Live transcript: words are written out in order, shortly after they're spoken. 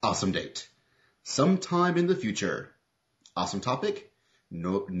Awesome date. Sometime in the future. Awesome topic.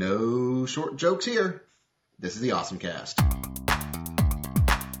 No short jokes here. This is the OSMcast.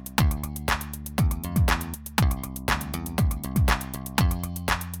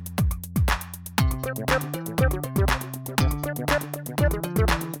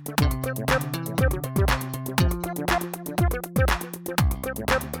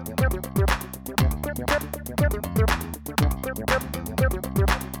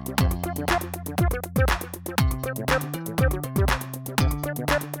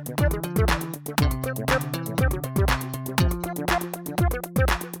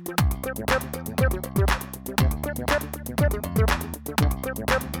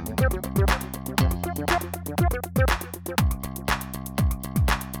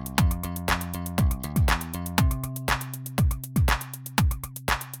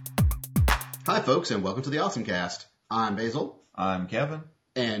 Hi, folks, and welcome to the OSMcast. I'm Basil. I'm Kevin.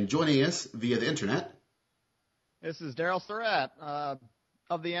 And joining us via the internet, this is Daryl Surratt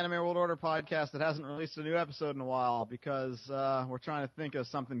of the Anime World Order podcast that hasn't released a new episode in a while because we're trying to think of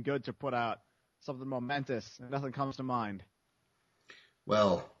something good to put out, something momentous, and nothing comes to mind.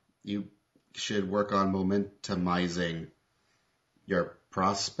 Well, you should work on momentumizing your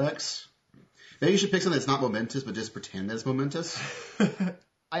prospects. Maybe you should pick something that's not momentous, but just pretend that it's momentous.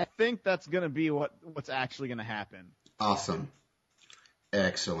 I think that's going to be what's actually going to happen. Awesome.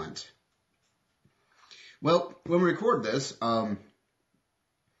 Excellent. Well, when we record this, while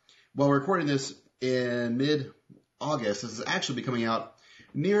we're recording this in mid-August, this is actually be coming out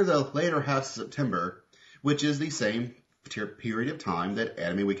near the later half of September, which is the same period of time that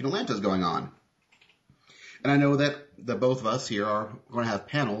Anime Week in Atlanta is going on. And I know that the both of us here are going to have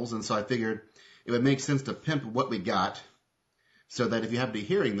panels, and so I figured it would make sense to pimp what we got, so that if you happen to be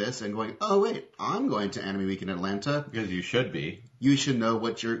hearing this and going, oh wait, I'm going to Anime Week in Atlanta. Because you should be. You should know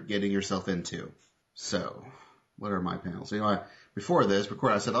what you're getting yourself into. So, what are my panels? Before this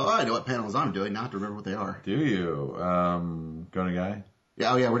record, I said, oh, I know what panels I'm doing. Now I have to remember what they are. Do you? Gonna Guy?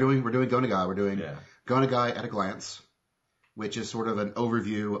 Yeah, we're doing Gonna Guy. We're doing Gonna Guy at a Glance, which is sort of an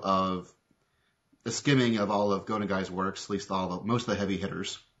overview of the skimming of all of Gonna Guy's works, at least most of the heavy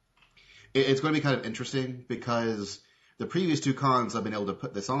hitters. It's going to be kind of interesting because the previous two cons I've been able to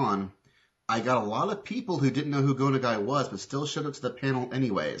put this on, I got a lot of people who didn't know who Gonna Guy was, but still showed up to the panel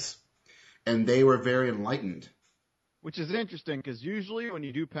anyways. And they were very enlightened. Which is interesting, because usually when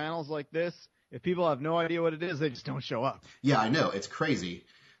you do panels like this, if people have no idea what it is, they just don't show up. Yeah, I know. It's crazy.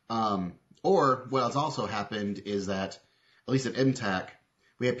 Or what has also happened is that, at least at MTAC,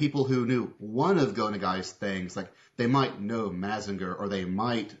 we have people who knew one of Gonna Guy's things, like they might know Mazinger or they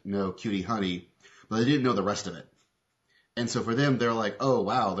might know Cutie Honey, but they didn't know the rest of it. And so for them, they're like, oh,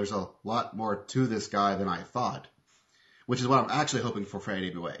 wow, there's a lot more to this guy than I thought, which is what I'm actually hoping for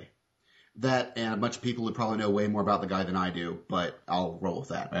AWA. That and a bunch of people who probably know way more about the guy than I do, but I'll roll with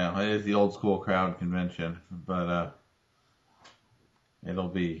that. Well, it is the old school crowd convention, but it'll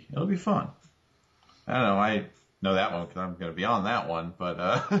be fun. I don't know, I know that one because I'm going to be on that one,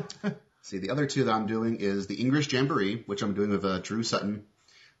 but See, the other two that I'm doing is the English Jamboree, which I'm doing with Drew Sutton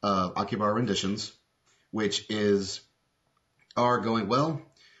of Akihabara Renditions, which are going, well,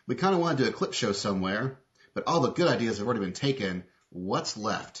 we kind of want to do a clip show somewhere, but all the good ideas have already been taken. What's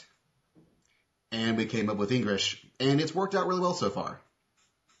left? And we came up with English, and it's worked out really well so far.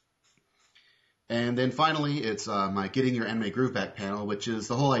 And then finally, it's my Getting Your Anime Groove Back panel, which is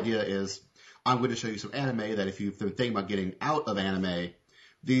the whole idea is I'm going to show you some anime that if you've been thinking about getting out of anime,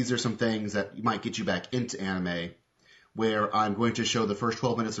 these are some things that might get you back into anime, where I'm going to show the first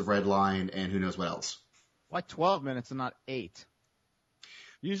 12 minutes of Red Line and who knows what else. Why 12 minutes and not 8?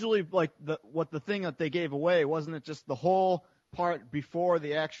 Usually, like, the thing that they gave away, wasn't it just the whole part before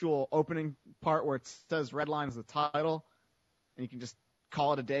the actual opening part where it says Red Line is the title, and you can just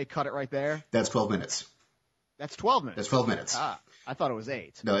call it a day, cut it right there? That's 12 minutes. That's 12 minutes? That's 12 minutes. Ah, I thought it was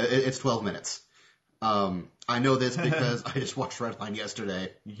 8. No, it's 12 minutes. I know this because I just watched Red Line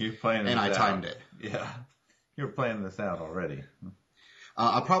yesterday, and I timed it. Yeah, you're planning this out already.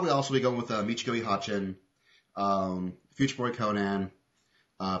 I'll probably also be going with Michiko Ihachin, Future Boy Conan,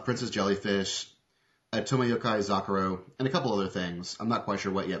 Princess Jellyfish, Tomoyokai Zakuro, and a couple other things. I'm not quite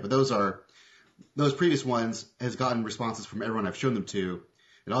sure what yet, but those previous ones has gotten responses from everyone I've shown them to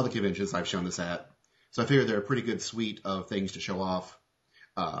at all the conventions I've shown this at. So I figured they're a pretty good suite of things to show off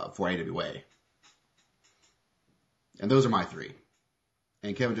for AWA. And those are my three.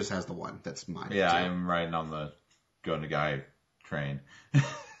 And Kevin just has the one. That's mine. Yeah, I'm riding on the Gonna Guy train.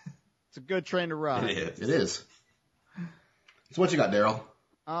 It's a good train to ride. It is. So what you got, Daryl?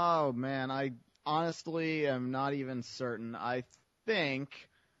 Oh, man, I honestly am not even certain. I think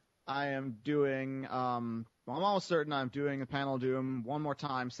I am doing, I'm almost certain I'm doing a panel Doom one more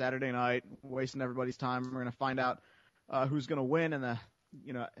time Saturday night, wasting everybody's time. We're going to find out who's going to win in the,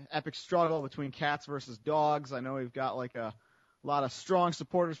 epic struggle between cats versus dogs. I know we've got like a lot of strong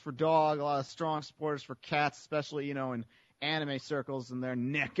supporters for dog, a lot of strong supporters for cats, especially, in anime circles and their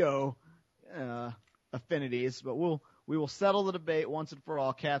Neko affinities. But we will settle the debate once and for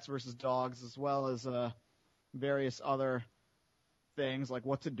all, cats versus dogs, as well as various other things like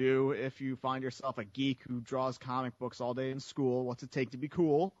what to do if you find yourself a geek who draws comic books all day in school, what's it take to be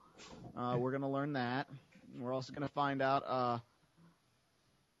cool. We're going to learn that. We're also going to find out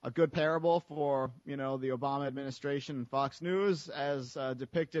a good parable for, the Obama administration and Fox News as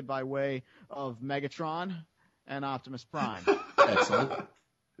depicted by way of Megatron and Optimus Prime. Excellent.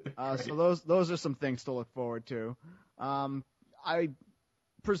 So those are some things to look forward to. I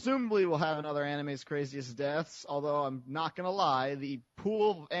presumably will have another Anime's Craziest Deaths, although I'm not going to lie, the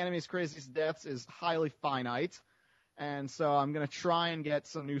pool of Anime's Craziest Deaths is highly finite. And so I'm going to try and get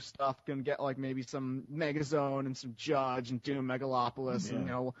some new stuff. Going to get like maybe some Megazone and some Judge and Doom Megalopolis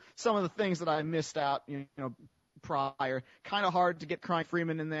and, some of the things that I missed out, prior. Kind of hard to get Crying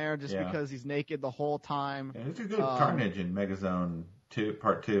Freeman in there just because he's naked the whole time. Yeah, there's a good carnage in Megazone 2,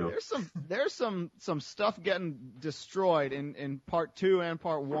 Part 2. There's some stuff getting destroyed in Part 2 and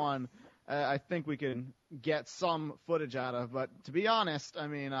Part 1. I think we can get some footage out of. But to be honest,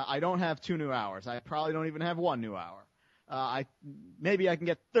 I don't have 2 new hours. I probably don't even have 1 new hour. Maybe I can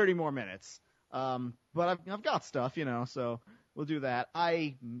get 30 more minutes. But I've got stuff, so we'll do that.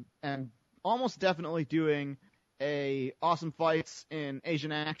 I am almost definitely doing a Awesome Fights in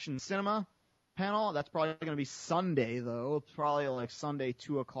Asian Action Cinema panel. That's probably going to be Sunday, though. It's probably like Sunday,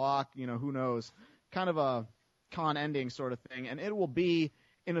 2 o'clock, who knows. Kind of a con ending sort of thing. And it will be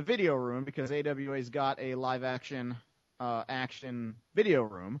in a video room because AWA's got a live action video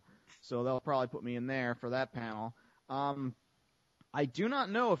room. So they'll probably put me in there for that panel. I do not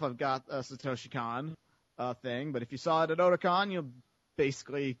know if I've got a Satoshi Kon thing, but if you saw it at Otakon, you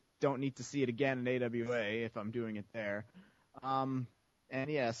basically don't need to see it again in AWA if I'm doing it there.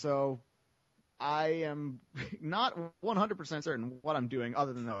 So I am not 100% certain what I'm doing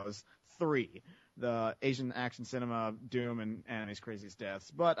other than those 3. The Asian Action Cinema, Doom, and Anime's Craziest Deaths.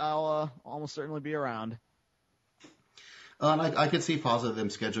 But I'll almost certainly be around. I could see positive them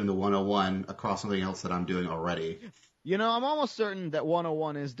scheduling the 101 across something else that I'm doing already. I'm almost certain that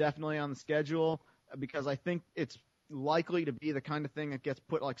 101 is definitely on the schedule because I think it's likely to be the kind of thing that gets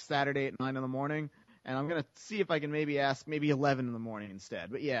put like Saturday at 9 in the morning. And I'm going to see if I can maybe ask 11 in the morning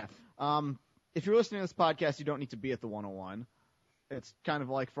instead. But yeah, if you're listening to this podcast, you don't need to be at the 101. It's kind of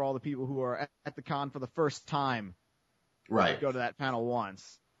like for all the people who are at the con for the first time. Right. Go to that panel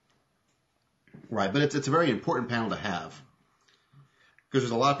once. Right, but it's a very important panel to have. Because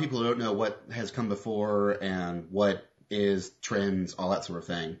there's a lot of people who don't know what has come before and what is trends, all that sort of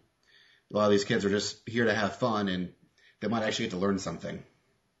thing. A lot of these kids are just here to have fun, and they might actually get to learn something.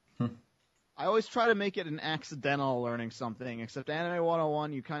 I always try to make it an accidental learning something, except Anime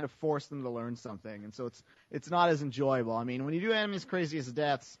 101, you kind of force them to learn something, and so it's not as enjoyable. When you do Anime's Craziest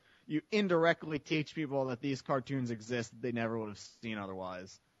Deaths, you indirectly teach people that these cartoons exist that they never would have seen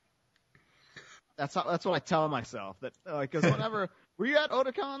otherwise. That's what I tell myself. That because whenever were you at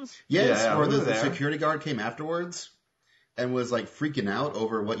Otakons? Yes, where the security guard came afterwards and was like freaking out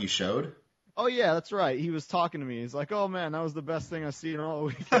over what you showed. Oh yeah, that's right. He was talking to me. He's like, "Oh man, that was the best thing I've seen all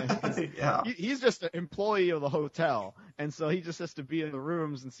weekend." Yeah. He's just an employee of the hotel, and so he just has to be in the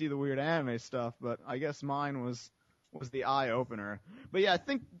rooms and see the weird anime stuff. But I guess mine was the eye opener. But yeah, I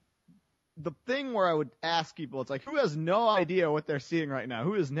think the thing where I would ask people, it's like, who has no idea what they're seeing right now?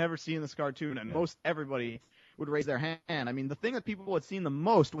 Who has never seen this cartoon? And most everybody would raise their hand. The thing that people had seen the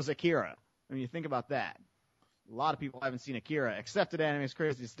most was Akira. You think about that. A lot of people haven't seen Akira, except at Anime's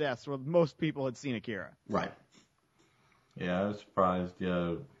Craziest Deaths, where most people had seen Akira. Right. Yeah, I was surprised.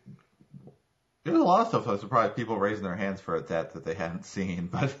 Yeah, there's a lot of stuff I was surprised people raising their hands for that they hadn't seen.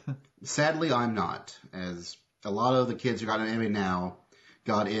 But sadly, I'm not, as a lot of the kids who got into anime now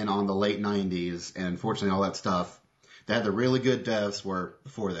got in on the late 90s, and unfortunately all that stuff that had the really good deaths were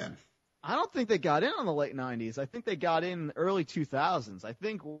before then. I don't think they got in on the late 90s. I think they got in the early 2000s. I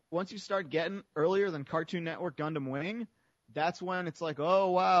think once you start getting earlier than Cartoon Network Gundam Wing, that's when it's like,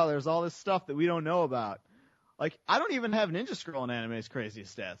 oh, wow, there's all this stuff that we don't know about. Like, I don't even have Ninja Scroll in Anime's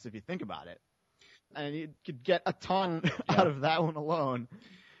Craziest Deaths, if you think about it. And you could get a ton out of that one alone.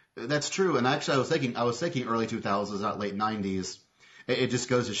 That's true. And actually, I was thinking early 2000s, not late 90s. It just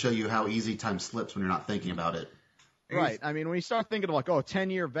goes to show you how easy time slips when you're not thinking about it. Right. When you start thinking of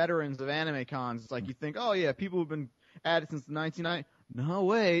 10-year veterans of anime cons, it's like you think, oh yeah, people who've been at it since the 1990s. No,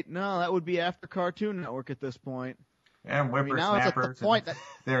 wait. No, that would be after Cartoon Network at this point. And Now whippersnappers. it's at the point that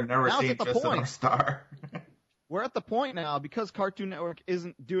they're never now seen it's at the just point. enough star. We're at the point now, because Cartoon Network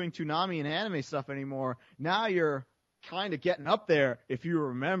isn't doing Toonami and anime stuff anymore. Now you're kind of getting up there, if you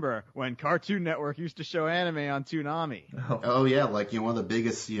remember, when Cartoon Network used to show anime on Toonami. Oh yeah, like, one of the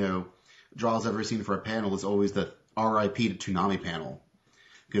biggest, draws I've ever seen for a panel is always the R.I.P. to Toonami panel.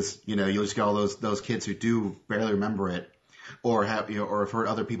 Because, you'll just get all those kids who do barely remember it, or or have heard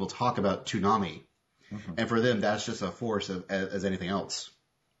other people talk about Toonami. Mm-hmm. And for them, that's just a force as anything else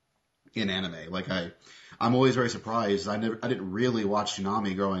in anime. Like, I'm always very surprised. I didn't really watch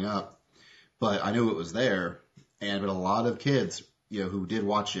Toonami growing up, but I knew it was there. But a lot of kids, who did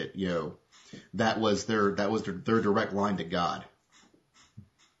watch it, that was their direct line to God.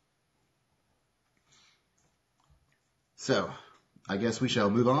 So, I guess we shall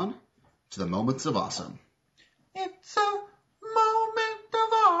move on to the moments of awesome. It's a moment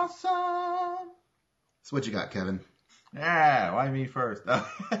of awesome. So what you got, Kevin? Yeah, why me first?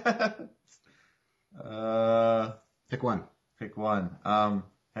 Pick one. Pick one.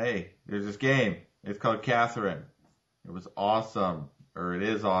 Hey, there's this game. It's called Catherine. It was awesome, or it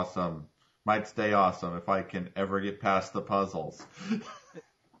is awesome. Might stay awesome if I can ever get past the puzzles.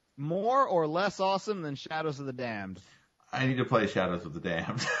 More or less awesome than Shadows of the Damned? I need to play Shadows of the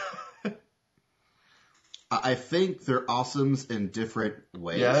Damned. I think they're awesomes in different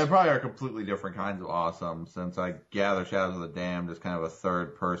ways. Yeah, they probably are completely different kinds of awesome, since I gather Shadows of the Damned is kind of a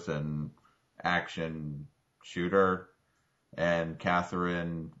third-person action shooter, and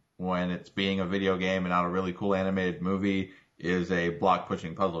Catherine, when it's being a video game and not a really cool animated movie, is a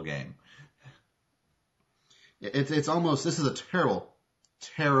block-pushing puzzle game. It's almost, this is a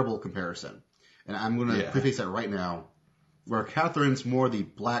terrible comparison. And I'm going to preface that right now, where Catherine's more the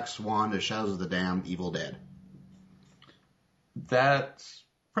Black Swan to Shadows of the Damned, Evil Dead. That's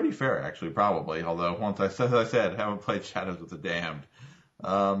pretty fair, actually, probably. Although, as I said, haven't played Shadows of the Damned.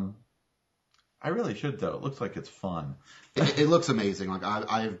 I really should, though. It looks like it's fun. It looks amazing. Like,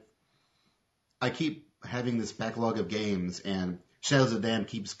 I keep having this backlog of games, and Shadows of the Damned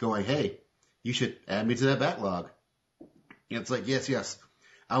keeps going, hey, you should add me to that backlog. And it's like, yes,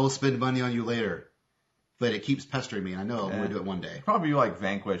 I will spend money on you later. But it keeps pestering me, and I know I'm going to do it one day. Probably like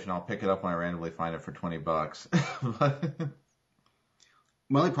Vanquish, and I'll pick it up when I randomly find it for $20.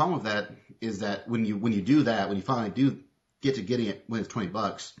 My only problem with that is that when you do that, when you finally do get to getting it when it's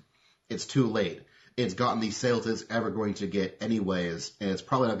 $20, it's too late. It's gotten these sales it's ever going to get anyways, and it's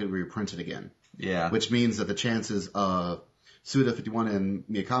probably not going to be reprinted again. Yeah. Which means that the chances of Suda51 and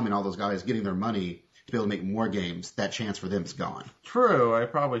Miyakami and all those guys getting their money to be able to make more games, that chance for them is gone. True. I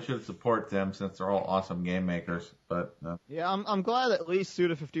probably should support them since they're all awesome game makers. But yeah, I'm glad that at least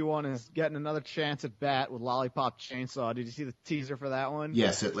Suda51 is getting another chance at bat with Lollipop Chainsaw. Did you see the teaser for that one?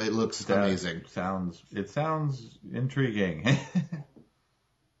 Yes, it looks amazing. It sounds intriguing.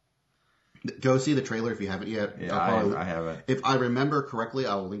 Go see the trailer if you haven't yet. Yeah, I haven't. If I remember correctly,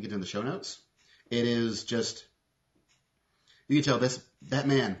 I will link it in the show notes. It is just, you can tell that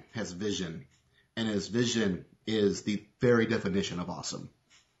man has vision. And his vision is the very definition of awesome.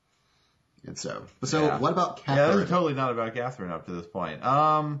 And so What about Catherine? Yeah, this is totally not about Catherine up to this point.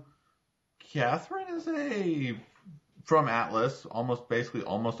 Catherine is from Atlas,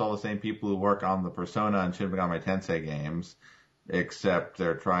 almost all the same people who work on the Persona and Shin Megami Tensei games, except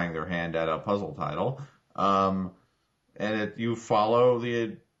they're trying their hand at a puzzle title. And you follow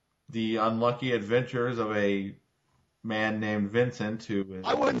the unlucky adventures of a man named Vincent who is...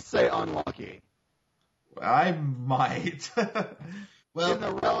 I wouldn't say unlucky. I might. Well, in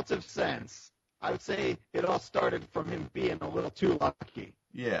the relative sense, I would say it all started from him being a little too lucky.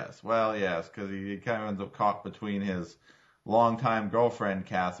 Yes, because he kind of ends up caught between his longtime girlfriend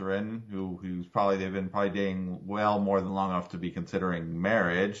Catherine, they've been dating well more than long enough to be considering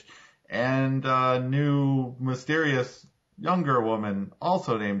marriage, and a new mysterious younger woman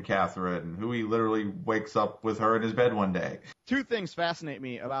also named Catherine, who he literally wakes up with her in his bed one day. Two things fascinate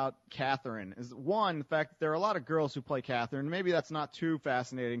me about Catherine. Is one, the fact that there are a lot of girls who play Catherine. Maybe that's not too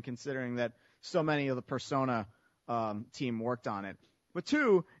fascinating considering that so many of the Persona team worked on it. But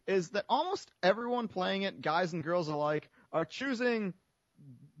two is that almost everyone playing it, guys and girls alike, are choosing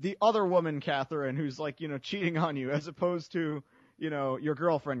the other woman Catherine who's cheating on you as opposed to, your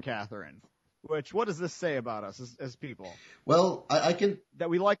girlfriend Catherine. What does this say about us as people? Well, I can... That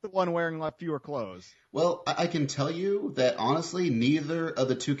we like the one wearing fewer clothes. Well, I can tell you that, honestly, neither of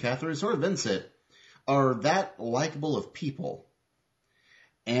the two Catherines or Vincent are that likable of people.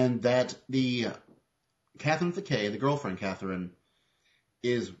 And that the Catherine with the K, the girlfriend Catherine,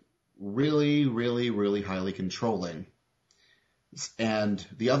 is really, really, really highly controlling. and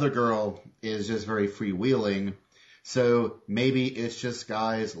the other girl is just very freewheeling. So maybe it's just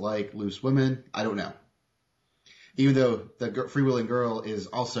guys like loose women. I don't know. Even though the freewheeling girl is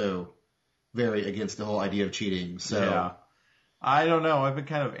also very against the whole idea of cheating. So yeah. I don't know. I've been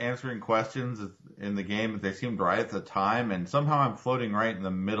kind of answering questions in the game that they seemed right at the time, and somehow I'm floating right in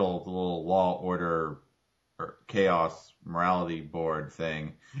the middle of the little law, order, or chaos morality board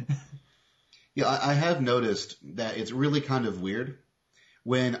thing. Yeah, I have noticed that it's really kind of weird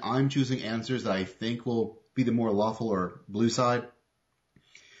when I'm choosing answers that I think will be the more lawful or blue side.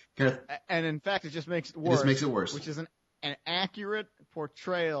 And in fact, it just makes it worse. It just makes it worse. Which is an accurate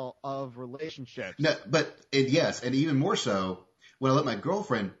portrayal of relationships. No, but yes, and even more so when I let my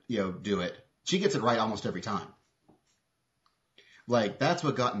girlfriend, do it. She gets it right almost every time. Like, that's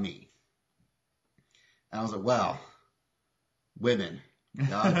what got me. And I was like, wow, women,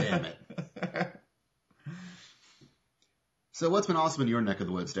 god damn it. So what's been awesome in your neck of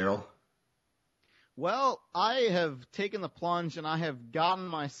the woods, Daryl? Well, I have taken the plunge and I have gotten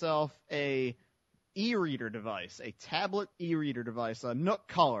myself a e-reader device, a tablet e-reader device, a Nook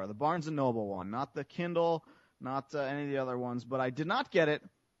Color, the Barnes & Noble one, not the Kindle, not any of the other ones, but I did not get it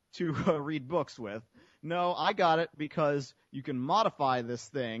to read books with. No, I got it because you can modify this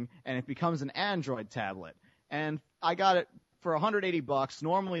thing and it becomes an Android tablet. And I got it for $180.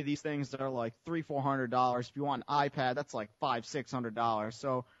 Normally these things are like $300-400. If you want an iPad, that's like $500-600.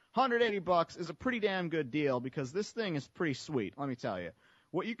 So $180 is a pretty damn good deal because this thing is pretty sweet, let me tell you.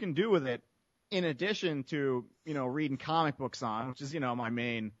 What you can do with it, in addition to, reading comic books on, which is, my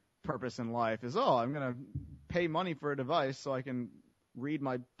main purpose in life, is, I'm going to pay money for a device so I can read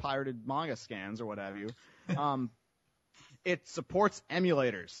my pirated manga scans or what have you. It supports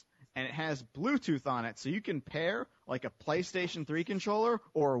emulators, and it has Bluetooth on it, so you can pair like a PlayStation 3 controller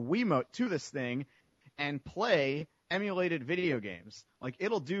or a Wiimote to this thing and play emulated video games. Like,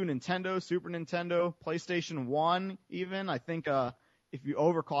 it'll do Nintendo, Super Nintendo, PlayStation 1 even. I think if you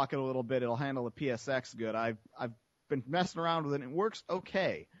overclock it a little bit, it'll handle the PSX good. I've been messing around with it, and it works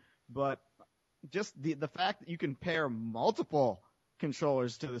okay. But just the fact that you can pair multiple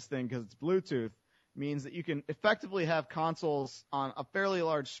controllers to this thing because it's Bluetooth means that you can effectively have consoles on a fairly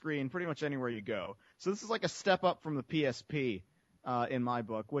large screen pretty much anywhere you go. So this is like a step up from the PSP in my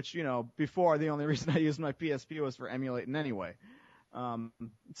book, which, before the only reason I used my PSP was for emulating anyway.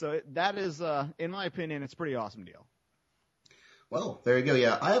 So that is, in my opinion, it's a pretty awesome deal. Well, there you go.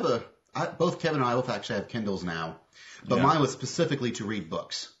 Yeah, both Kevin and I both actually have Kindles now, but mine was specifically to read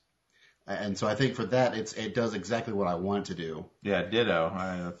books. And so I think for that, it does exactly what I want it to do. Yeah, ditto.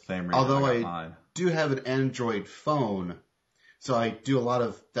 That's the same reason. Although I do have an Android phone, so I do a lot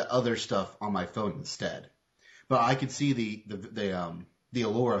of the other stuff on my phone instead. But I could see the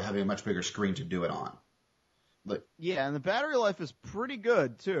allure of having a much bigger screen to do it on. Yeah, and the battery life is pretty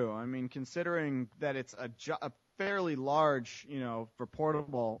good too. I mean, considering that it's a fairly large, for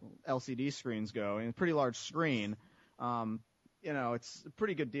portable LCD screens go, and a pretty large screen. It's a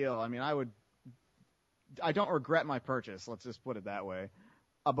pretty good deal. I mean, I don't regret my purchase. Let's just put it that way.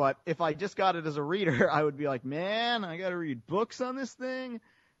 But if I just got it as a reader, I would be like, man, I got to read books on this thing.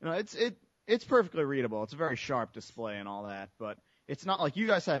 It's perfectly readable. It's a very sharp display and all that, but it's not like you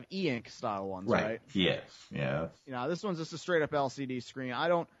guys have e-ink style ones, right? Yes. Yeah. This one's just a straight up LCD screen.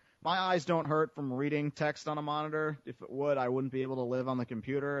 My eyes don't hurt from reading text on a monitor. If it would, I wouldn't be able to live on the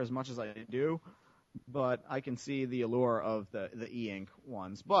computer as much as I do. But I can see the allure of the e-ink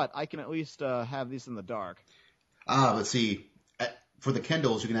ones. But I can at least have these in the dark. But see, for the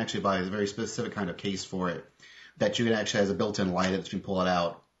Kindles, you can actually buy a very specific kind of case for it that you can actually has a built-in light that you can pull it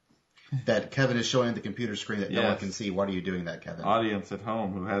out. That Kevin is showing the computer screen that no one can see. Why are you doing that, Kevin? Audience at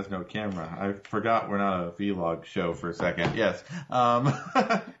home who has no camera. I forgot we're not a vlog show for a second. Yes.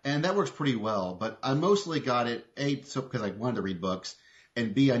 And that works pretty well. But I mostly got it, A, because I wanted to read books,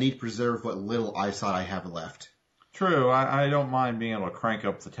 and B, I need to preserve what little eyesight I have left. True. I don't mind being able to crank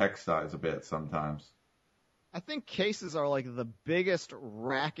up the text size a bit sometimes. I think cases are like the biggest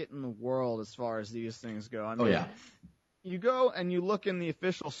racket in the world as far as these things go. I mean, you go and you look in the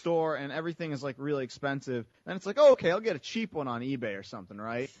official store and everything is like really expensive. And it's like, oh, okay, I'll get a cheap one on eBay or something,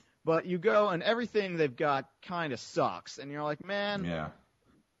 right? But you go and everything they've got kind of sucks. And you're like, man,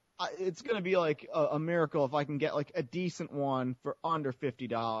 it's going to be like a miracle if I can get like a decent one for under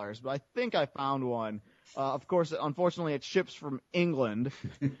 $50. But I think I found one. Of course, unfortunately, it ships from England,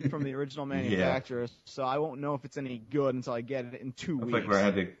 from the original manufacturer, so I won't know if it's any good until I get it in 2 weeks. It's like where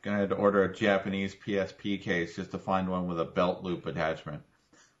I had to order a Japanese PSP case just to find one with a belt loop attachment.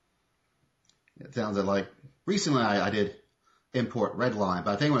 It sounds like recently I did import Redline,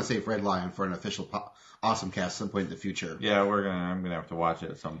 but I think I want to save Redline for an official OSMcast at some point in the future. Yeah, I'm gonna have to watch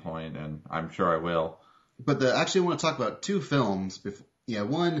it at some point, and I'm sure I will. But actually, I want to talk about two films.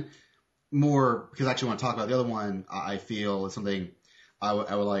 One more because I actually want to talk about the other one. I feel is something I would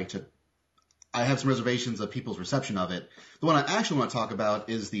like to. I have some reservations of people's reception of it. The one I actually want to talk about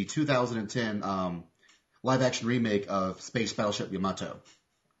is the 2010 live-action remake of Space Battleship Yamato.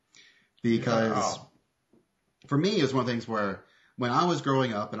 Because for me, it was one of the things where when I was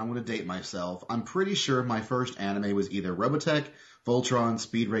growing up, and I'm going to date myself, I'm pretty sure my first anime was either Robotech, Voltron,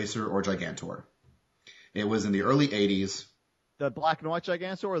 Speed Racer, or Gigantor. It was in the early 80s. The black and white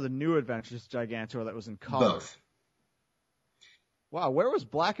Gigantor or the New Adventures Gigantor that was in color? Both. Wow, where was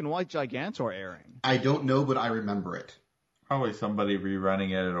black and white Gigantor airing? I don't know, but I remember it. Probably somebody rerunning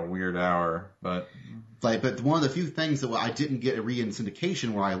it at a weird hour, but one of the few things that I didn't get a in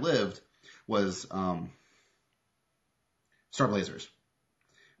syndication where I lived was Star Blazers,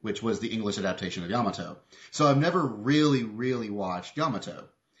 which was the English adaptation of Yamato. So I've never really, really watched Yamato.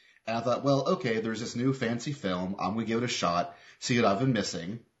 And I thought, well, okay, there's this new fancy film. I'm going to give it a shot, see what I've been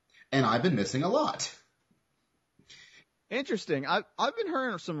missing. And I've been missing a lot. Interesting. I've been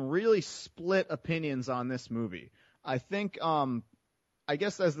hearing some really split opinions on this movie. I think, I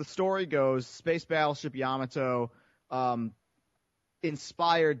guess as the story goes, Space Battleship Yamato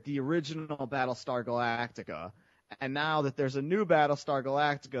inspired the original Battlestar Galactica. And now that there's a new Battlestar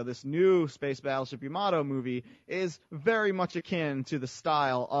Galactica, this new Space Battleship Yamato movie is very much akin to the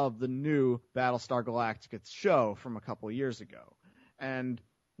style of the new Battlestar Galactica show from a couple years ago. And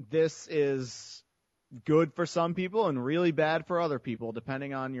this is good for some people and really bad for other people,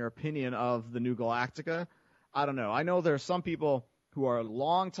 depending on your opinion of the new Galactica. I don't know. I know there are some people who are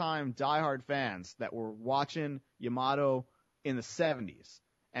longtime diehard fans that were watching Yamato in the 70s.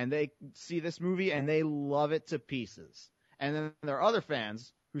 And they see this movie and they love it to pieces. And then there are other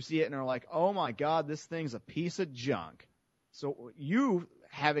fans who see it and are like, oh my God, this thing's a piece of junk. So you,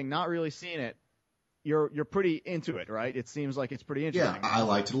 having not really seen it, you're pretty into it, right? It seems like it's pretty interesting. Yeah, I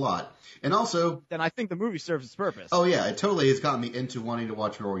liked it a lot. And also... And I think the movie serves its purpose. Oh yeah, it totally has gotten me into wanting to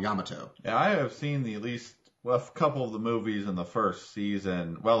watch more Yamato. Yeah, I have seen a couple of the movies in the first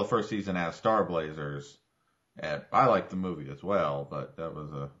season. Well, the first season as Star Blazers. And I liked the movie as well, but that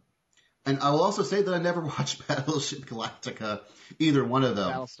was a... And I will also say that I never watched Battleship Galactica, either one of them.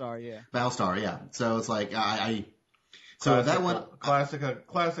 Battlestar, yeah. Battlestar, yeah. So it's like, So classic, that one...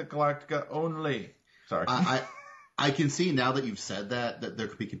 Classic Galactica only. Sorry. I can see now that you've said that there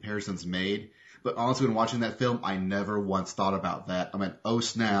could be comparisons made. But honestly, when watching that film, I never once thought about that. I mean, oh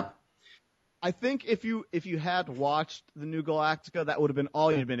snap. I think if you had watched the new Galactica, that would have been all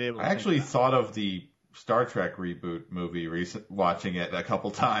you'd been able to I actually thought of the Star Trek reboot movie watching it a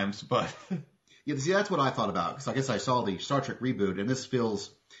couple times, but... Yeah, see, that's what I thought about, because I guess I saw the Star Trek reboot, and this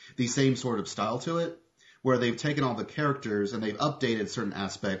feels the same sort of style to it, where they've taken all the characters and they've updated certain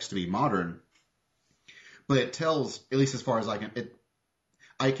aspects to be modern, but it tells, at least as far as I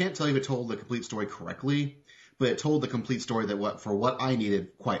can't tell you if it told the complete story correctly, but it told the complete story for what I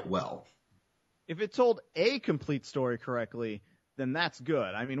needed quite well. If it told a complete story correctly, then that's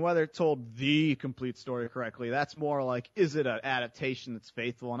good. I mean, whether it told the complete story correctly, that's more like, is it an adaptation that's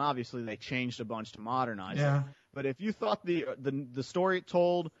faithful? And obviously they changed a bunch to modernize it. But if you thought the story it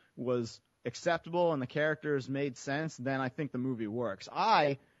told was acceptable and the characters made sense, then I think the movie works.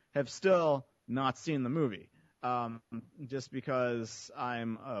 I have still not seen the movie, just because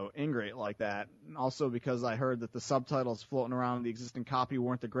I'm ingrate like that. And also because I heard that the subtitles floating around the existing copy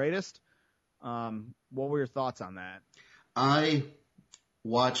weren't the greatest. What were your thoughts on that? I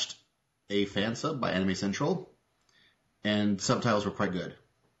watched a fan sub by Anime Central, and subtitles were quite good.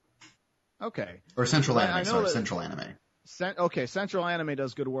 Okay. Or Central Anime, sorry, Central Anime. Central Anime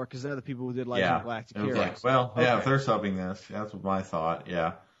does good work because they're the people who did Legend of Galactic Heroes. Okay. Well, yeah, if they're subbing this, that's what my thought,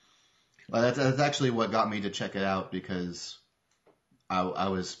 yeah. Well, that's actually what got me to check it out, because I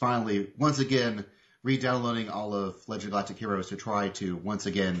was finally, once again, re-downloading all of Legend of Galactic Heroes to try to, once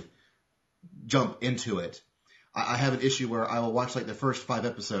again, jump into it. I have an issue where I will watch like the first 5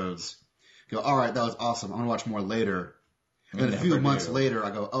 episodes, go, all right, that was awesome, I'm going to watch more later. And then a few months later,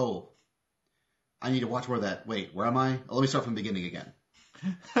 I go, oh, I need to watch more of that. Wait, where am I? Oh, let me start from the beginning again.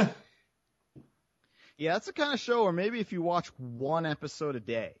 Yeah, that's the kind of show where maybe if you watch one episode a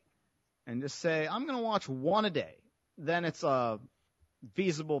day and just say, I'm going to watch one a day, then it's a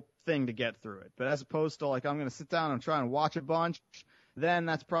feasible thing to get through it. But as opposed to like, I'm going to sit down and try and watch a bunch, then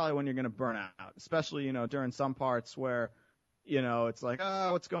that's probably when you're going to burn out, especially, during some parts where, it's like,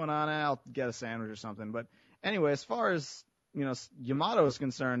 oh, what's going on? I'll get a sandwich or something. But anyway, as far as, Yamato is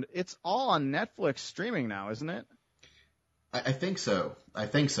concerned, it's all on Netflix streaming now, isn't it? I think so.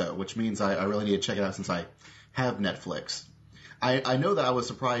 Which means I really need to check it out since I have Netflix. I know that I was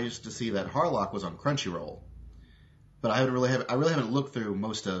surprised to see that Harlock was on Crunchyroll, but I really haven't looked through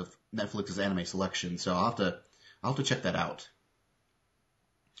most of Netflix's anime selection, so I'll have to check that out.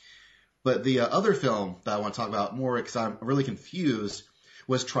 But the other film that I want to talk about more because I'm really confused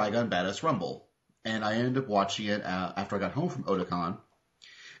was Trigun Badass Rumble, and I ended up watching it after I got home from Otakon,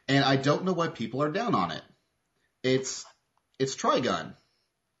 and I don't know why people are down on it. It's Trigun.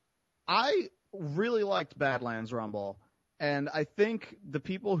 I really liked Badlands Rumble, and I think the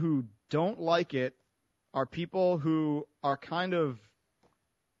people who don't like it are people who are kind of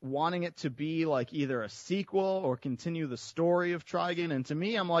wanting it to be like either a sequel or continue the story of Trigun. And to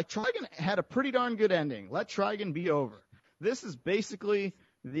me, I'm like, Trigun had a pretty darn good ending. Let Trigun be over. This is basically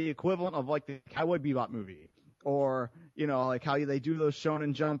the equivalent of like the Cowboy Bebop movie, or, you know, like how they do those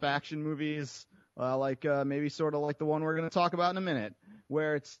Shonen Jump action movies, maybe sort of like the one we're going to talk about in a minute,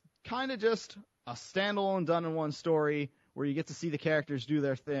 where it's kind of just a standalone done in one story where you get to see the characters do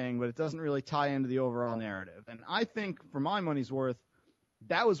their thing, but it doesn't really tie into the overall narrative. And I think, for my money's worth,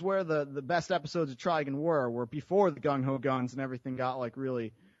 that was where the best episodes of Trigun were before the gung-ho guns and everything got like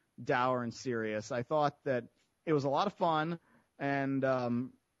really dour and serious. I thought that it was a lot of fun and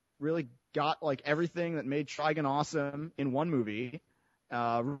really got like everything that made Trigun awesome in one movie.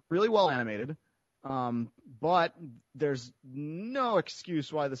 Really well animated. But there's no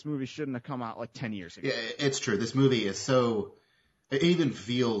excuse why this movie shouldn't have come out like 10 years ago. Yeah, it's true. This movie is it even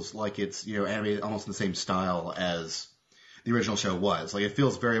feels like it's, you know, animated almost in the same style as the original show was. Like, it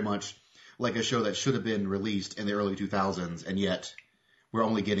feels very much like a show that should have been released in the early 2000s, and yet we're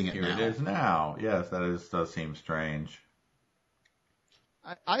only getting it now. Here it is now. Yes, does seem strange.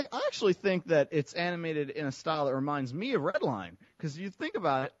 I actually think that it's animated in a style that reminds me of Redline, because you think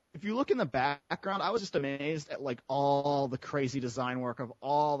about it, if you look in the background, I was just amazed at like all the crazy design work of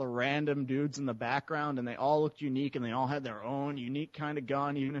all the random dudes in the background, and they all looked unique, and they all had their own unique kind of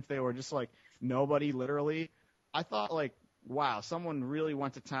gun, even if they were just like nobody, literally. I thought, like, wow, someone really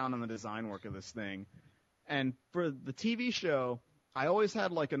went to town on the design work of this thing. And for the TV show, I always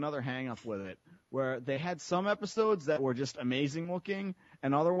had like another hang up with it, where they had some episodes that were just amazing looking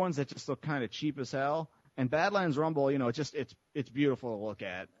and other ones that just looked kind of cheap as hell. And Badlands Rumble, you know, it's beautiful to look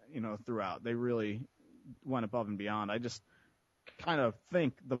at, you know, throughout. They really went above and beyond. I just kind of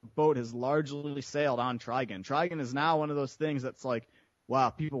think the boat has largely sailed on Trigun. Trigun is now one of those things that's like, wow,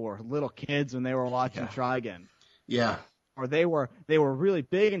 people were little kids when they were watching Trigun. Yeah. Or they were really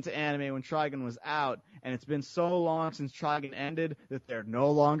big into anime when Trigun was out, and it's been so long since Trigun ended that they're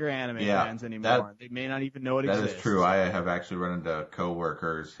no longer anime fans anymore. They may not even know it exists. That is true. I have actually run into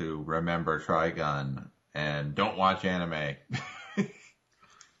coworkers who remember Trigun and don't watch anime.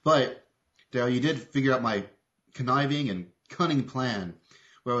 But, Dale, you did figure out my conniving and cunning plan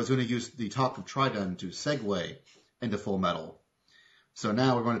where I was going to use the talk of Trigun to segue into Full Metal. So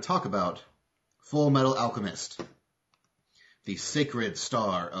now we're going to talk about Fullmetal Alchemist, the sacred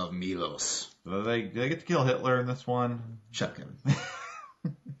star of Milos. Do they get to kill Hitler in this one? Shut him.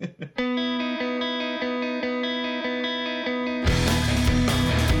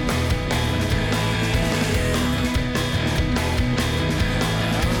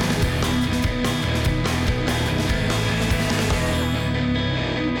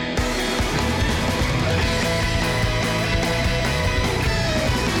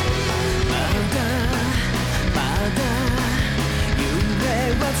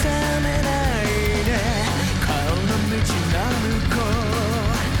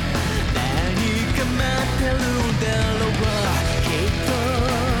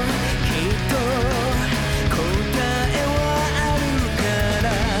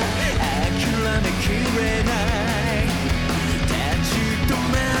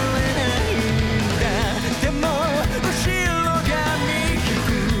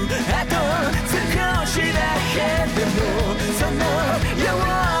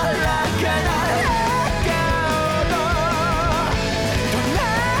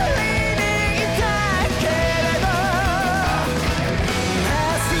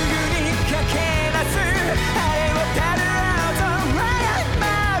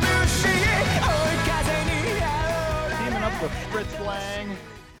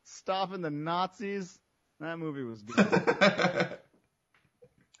 Stopping the Nazis. That movie was good.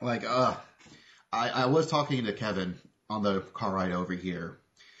 I was talking to Kevin on the car ride over here,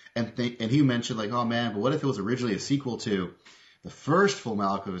 and he mentioned like, oh man, but what if it was originally a sequel to the first Fullmetal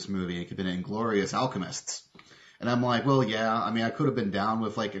Alchemist movie? It could have been Inglorious Alchemists. And I'm like, well, yeah, I mean, I could have been down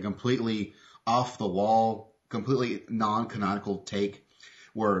with like a completely off the wall, completely non-canonical take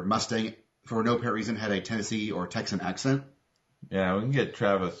where Mustang, for no apparent reason, had a Tennessee or Texan accent. Yeah, we can get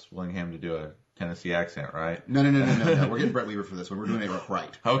Travis Willingham to do a Tennessee accent, right? No. We're getting Brett Weaver for this one. We're doing it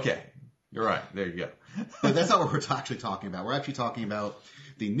right. Okay. You're right. There you go. But that's not what we're actually talking about. We're actually talking about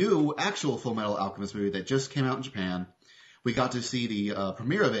the new actual Fullmetal Alchemist movie that just came out in Japan. We got to see the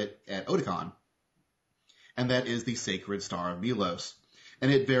premiere of it at Otakon. And that is the Sacred Star of Milos.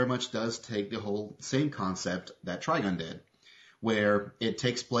 And it very much does take the whole same concept that Trigun did, where it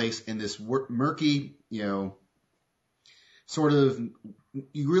takes place in this murky, sort of,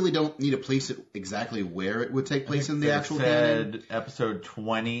 you really don't need to place it exactly where it would take place in the actual canon. Episode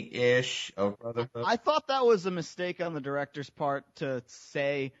 20-ish of Brotherhood. I thought that was a mistake on the director's part to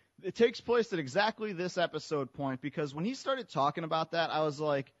say it takes place at exactly this episode point, because when he started talking about that, I was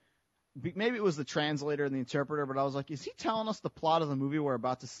like, maybe it was the translator and the interpreter, but I was like, is he telling us the plot of the movie we're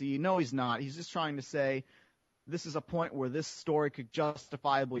about to see? No, he's not. He's just trying to say this is a point where this story could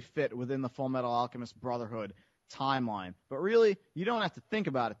justifiably fit within the Fullmetal Alchemist Brotherhood timeline. But really, you don't have to think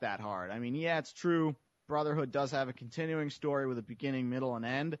about it that hard. I mean, yeah, it's true. Brotherhood does have a continuing story with a beginning, middle, and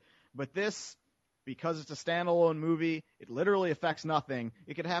end. But this, because it's a standalone movie, it literally affects nothing.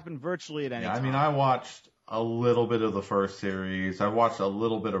 It could happen virtually at any time. I mean, I watched a little bit of the first series. I watched a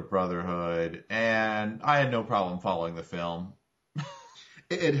little bit of Brotherhood, and I had no problem following the film.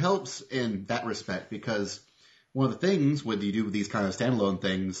 It helps in that respect, because one of the things when you do these kind of standalone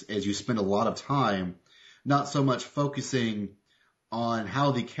things is you spend a lot of time not so much focusing on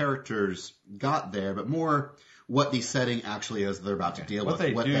how the characters got there, but more what the setting actually is they're about to deal with,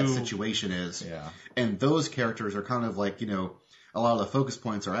 what that situation is. Yeah. And those characters are kind of like, a lot of the focus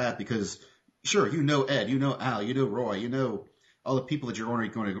points are at, because sure, you know Ed, you know Al, you know Roy, you know all the people that you're already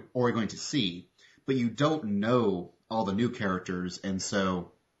going to see, but you don't know all the new characters, and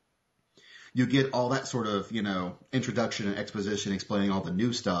so you get all that sort of, introduction and exposition explaining all the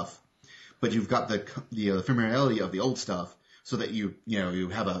new stuff, but you've got the familiarity of the old stuff, so that you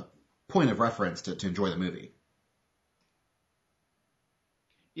have a point of reference to enjoy the movie.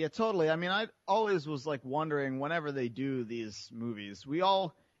 Yeah, totally. I mean, I always was like wondering, whenever they do these movies, we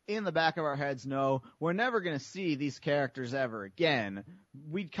all in the back of our heads know we're never going to see these characters ever again.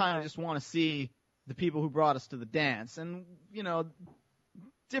 We kind of just want to see the people who brought us to the dance. And,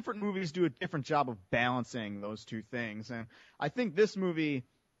 different movies do a different job of balancing those two things. And I think this movie,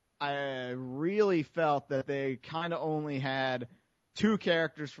 I really felt that they kind of only had two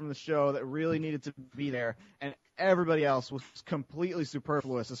characters from the show that really needed to be there, and everybody else was completely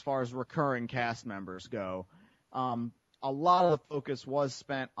superfluous as far as recurring cast members go. A lot of the focus was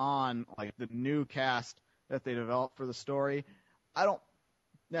spent on like the new cast that they developed for the story. I don't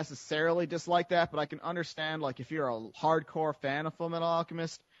necessarily dislike that, but I can understand, like, if you're a hardcore fan of Fullmetal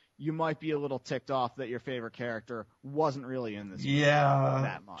Alchemist, you might be a little ticked off that your favorite character wasn't really in this movie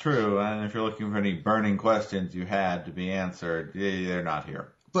that much. True. And if you're looking for any burning questions you had to be answered, they're not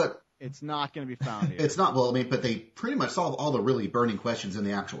here. But it's not going to be found here. It's not. Well, I mean, but they pretty much solve all the really burning questions in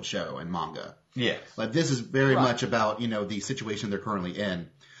the actual show and manga. Yes. Like, this is very much about, the situation they're currently in.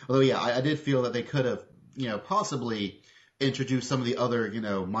 Although, yeah, I did feel that they could have, possibly introduced some of the other,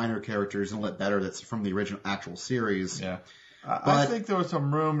 minor characters and a little better that's from the original actual series. Yeah. I think there was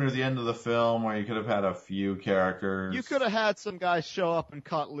some room near the end of the film where you could have had a few characters. You could have had some guys show up and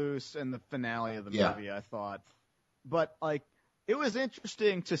cut loose in the finale of the movie, I thought. But, like, it was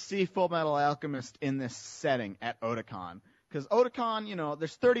interesting to see Fullmetal Alchemist in this setting at Otakon. Because Otakon,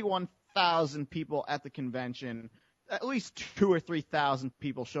 there's 31,000 people at the convention. At least 2,000 or 3,000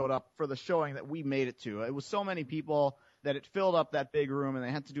 people showed up for the showing that we made it to. It was so many people that it filled up that big room, and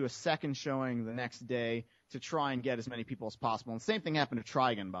they had to do a second showing the next day to try and get as many people as possible. And the same thing happened to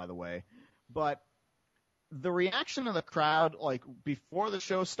Trigun, by the way. But the reaction of the crowd, like, before the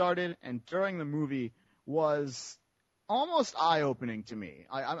show started and during the movie, was almost eye-opening to me.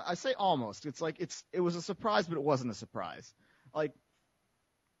 I say almost. It's like it was a surprise, but it wasn't a surprise. Like,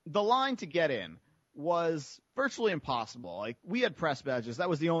 the line to get in was virtually impossible. Like, we had press badges. That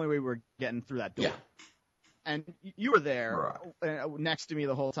was the only way we were getting through that door. Yeah. And you were there next to me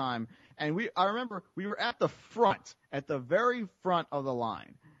the whole time. And I remember we were at the front, at the very front of the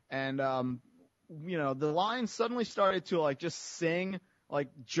line. And, the line suddenly started to, like, just sing, like,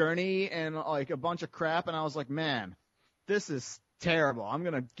 Journey and, like, a bunch of crap. And I was like, man, this is terrible. I'm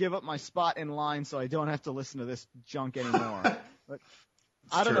going to give up my spot in line so I don't have to listen to this junk anymore. But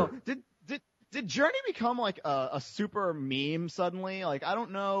I don't know. Did Journey become, like, a super meme suddenly? Like, I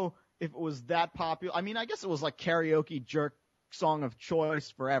don't know if it was that popular. I mean, I guess it was like karaoke jerk song of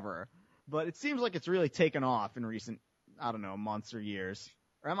choice forever, but it seems like it's really taken off in recent, I don't know, months or years.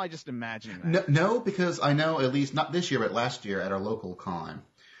 Or am I just imagining that? No, because I know, at least not this year, but last year at our local con,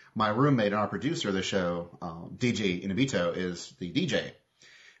 my roommate and our producer of the show, DJ Inabito, is the DJ.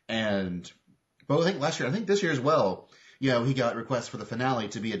 And both, I think last year, I think this year as well, he got requests for the finale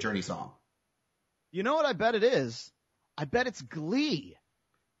to be a Journey song. You know what I bet it is? I bet it's Glee.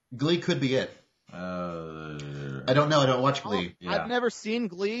 Glee could be it. I don't know. I don't watch Glee. Yeah. I've never seen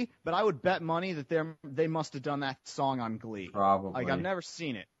Glee, but I would bet money that they must have done that song on Glee. Probably. Like, I've never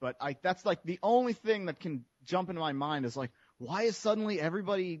seen it, but that's like the only thing that can jump into my mind is like, why is suddenly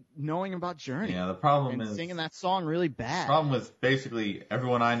everybody knowing about Journey? Yeah, the problem is singing that song really bad. The problem with basically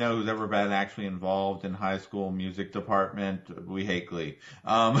everyone I know who's ever been actually involved in high school music department, we hate Glee.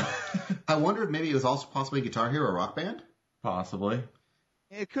 I wonder if maybe it was also possibly Guitar Hero Rock Band? Possibly.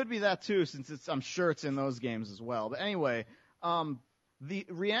 It could be that too, since I'm sure it's in those games as well. But anyway, the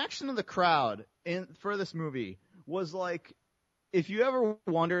reaction of the crowd for this movie was like, if you ever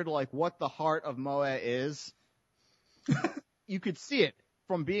wondered like what the heart of Moe is, you could see it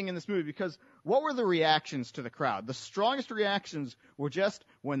from being in this movie, because what were the reactions to the crowd? The strongest reactions were just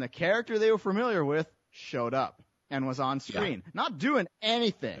when the character they were familiar with showed up and was on screen. Yeah. Not doing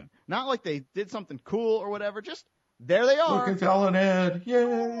anything. Not like they did something cool or whatever, just there they are. Look at Ellen Ed.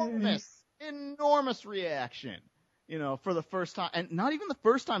 Yay! Enormous reaction, for the first time. And not even the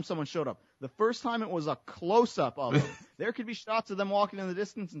first time someone showed up. The first time it was a close-up of them. There could be shots of them walking in the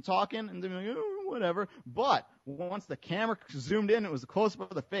distance and talking and they're like, oh, whatever. But once the camera zoomed in, it was a close-up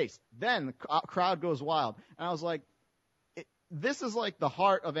of the face. Then the crowd goes wild. And I was like, this is like the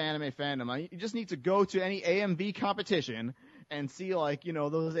heart of anime fandom. You just need to go to any AMV competition and see like,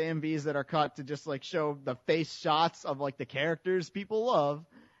 those AMVs that are cut to just like show the face shots of like the characters people love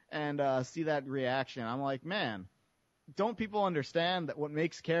and see that reaction. I'm like, man, don't people understand that what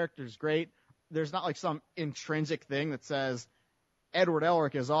makes characters great? There's not like some intrinsic thing that says Edward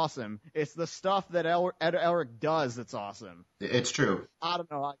Elric is awesome. It's the stuff that Ed Elric does that's awesome. It's true. I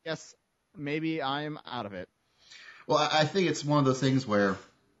don't know. I guess maybe I'm out of it. Well, I think it's one of those things where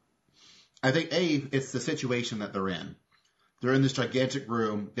I think, it's the situation that they're in. They're in this gigantic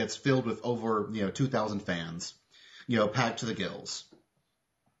room that's filled with over, 2,000 fans, packed to the gills.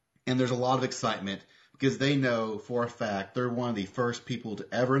 And there's a lot of excitement because they know for a fact they're one of the first people to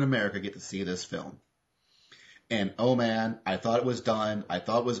ever in America get to see this film. And, oh man, I thought it was done. I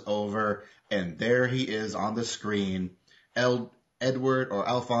thought it was over. And there he is on the screen, Edward or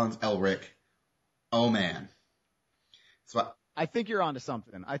Alphonse Elric. Oh man. So I think you're onto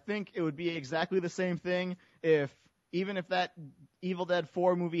something. I think it would be exactly the same thing even if that Evil Dead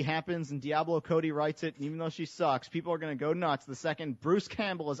 4 movie happens and Diablo Cody writes it, and even though she sucks, people are going to go nuts the second Bruce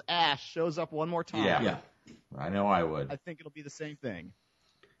Campbell as Ash shows up one more time. Yeah. I know I would. I think it'll be the same thing.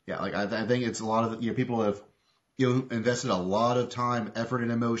 Yeah, like I think it's a lot of people have invested a lot of time, effort,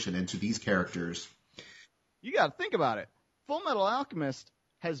 and emotion into these characters. You got to think about it. Fullmetal Alchemist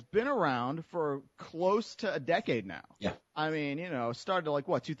has been around for close to a decade now. Yeah. I mean, started like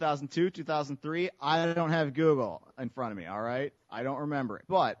 2002, 2003. I don't have Google in front of me, all right? I don't remember it.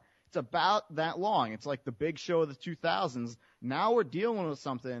 But it's about that long. It's like the big show of the 2000s. Now we're dealing with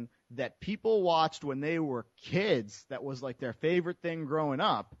something that people watched when they were kids that was like their favorite thing growing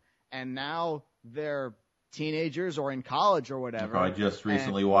up. And now they're teenagers or in college or whatever. I just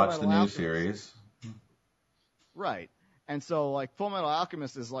recently watched the new series. Right. And so, like, Fullmetal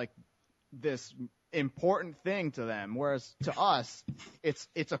Alchemist is, like, this important thing to them, whereas to us,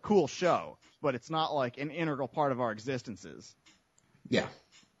 it's a cool show, but it's not, like, an integral part of our existences. Yeah.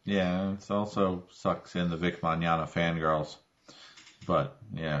 Yeah, it also sucks in the Vic Mignogna fangirls. But,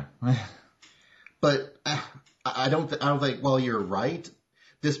 yeah. But I don't think, well, you're right.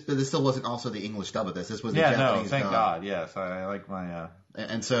 This still wasn't also the English dub of this. This was the Japanese thank dub. God, yes. I like my...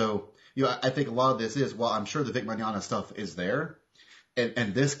 And so... I think a lot of this is, I'm sure the Vic Mignogna stuff is there.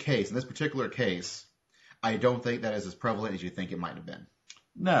 In this particular case, I don't think that is as prevalent as you think it might have been.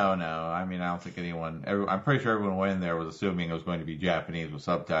 No. I mean, I don't think I'm pretty sure everyone went in there was assuming it was going to be Japanese with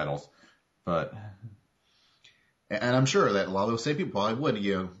subtitles. But. And I'm sure that a lot of those same people probably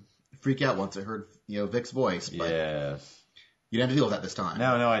would, freak out once they heard, Vic's voice. But yes. You didn't have to deal with that this time.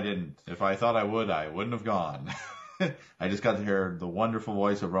 No, I didn't. If I thought I would, I wouldn't have gone. I just got to hear the wonderful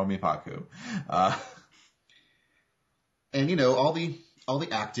voice of Romy Paku. And, all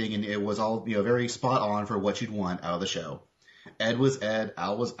the acting, and it was all, very spot on for what you'd want out of the show. Ed was Ed,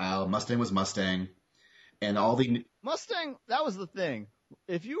 Al was Al, Mustang was Mustang, and all the... Mustang, that was the thing.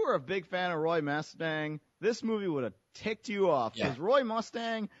 If you were a big fan of Roy Mustang, this movie would have ticked you off. Because Roy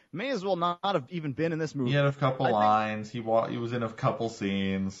Mustang may as well not have even been in this movie. He had a couple lines. He was in a couple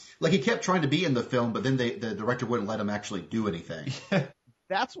scenes. Like, he kept trying to be in the film, but then the director wouldn't let him actually do anything.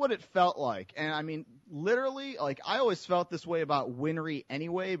 That's what it felt like. And I mean, literally, like, I always felt this way about Winry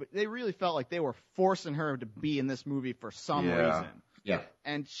anyway, but they really felt like they were forcing her to be in this movie for some reason. Yeah.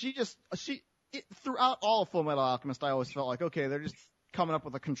 And throughout all of Fullmetal Alchemist, I always felt like, okay, they're just coming up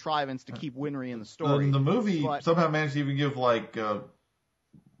with a contrivance to keep Winry in the story. The movie somehow managed to even give, like,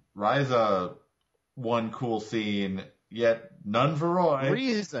 Ryza one cool scene, yet none for Roy.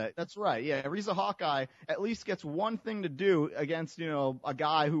 Riza, that's right. Yeah, Riza Hawkeye at least gets one thing to do against, a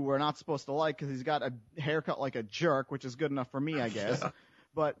guy who we're not supposed to like because he's got a haircut like a jerk, which is good enough for me, I guess.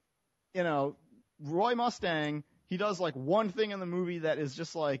 But, Roy Mustang, he does like one thing in the movie that is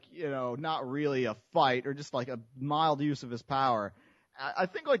just like, not really a fight or just like a mild use of his power. I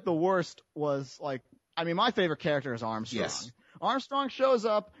think like the worst was like, my favorite character is Armstrong. Yes. Armstrong shows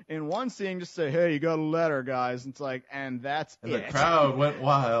up in one scene, just say, "Hey, you got a letter, guys." And it's like, and that's and it. The crowd went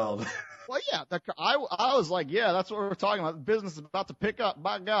wild. Well, yeah, I was like, yeah, that's what we're talking about. The business is about to pick up,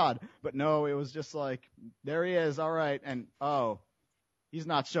 by God. But no, it was just like, there he is, all right. And, he's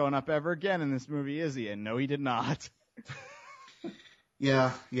not showing up ever again in this movie, is he? And no, he did not.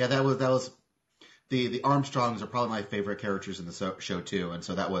 Yeah, that was the Armstrongs are probably my favorite characters in the show too. And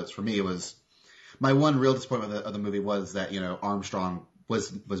so that was, for me, it was my one real disappointment of the movie was that, Armstrong was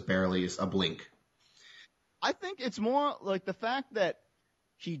barely a blink. I think it's more like the fact that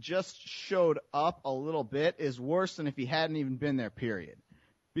he just showed up a little bit is worse than if he hadn't even been there, period.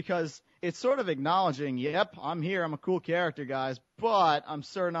 Because it's sort of acknowledging, yep, I'm here, I'm a cool character, guys, but I'm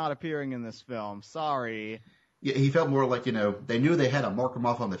sure not appearing in this film. Sorry. Yeah, he felt more like, they knew they had to mark him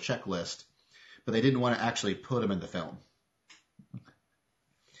off on the checklist, but they didn't want to actually put him in the film.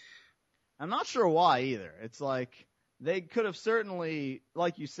 I'm not sure why either. It's like they could have certainly,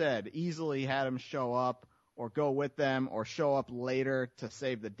 like you said, easily had him show up or go with them or show up later to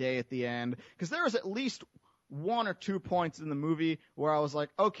save the day at the end. Because there was at least 1 or 2 points in the movie where I was like,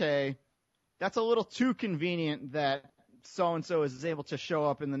 okay, that's a little too convenient that so-and-so is able to show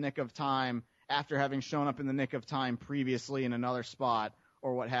up in the nick of time after having shown up in the nick of time previously in another spot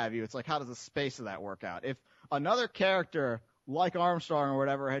or what have you. It's like, how does the space of that work out? If another character like Armstrong or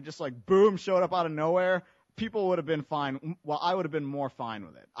whatever had just like boom showed up out of nowhere, people would have been fine. Well, I would have been more fine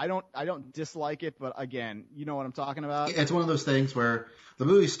with it. I don't dislike it, but again, you know what I'm talking about? It's one of those things where the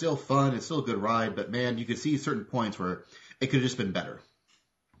movie's still fun, it's still a good ride, but man, you could see certain points where it could have just been better.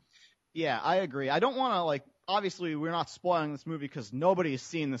 Yeah, I agree. I don't want to obviously we're not spoiling this movie because nobody has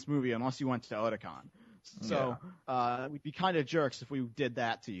seen this movie unless you went to Otakon. So we'd be kind of jerks if we did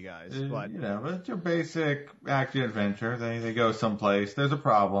that to you guys. But it's your basic action adventure. They go someplace. There's a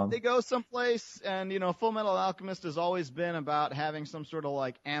problem. They go someplace, and Fullmetal Alchemist has always been about having some sort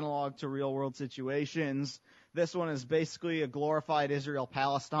of analog to real world situations. This one is basically a glorified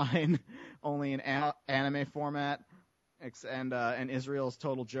Israel-Palestine, only in anime format, and Israel's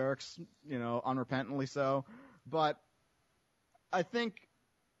total jerks, unrepentantly so. But I think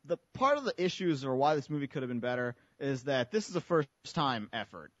the part of the issues or why this movie could have been better is that this is a first-time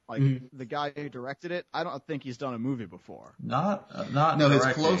effort. The guy who directed it, I don't think he's done a movie before. No, his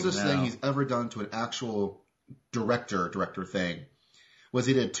closest thing he's ever done to an actual director thing was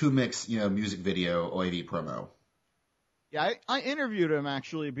he did a 2-mix, music video OAV promo. Yeah, I interviewed him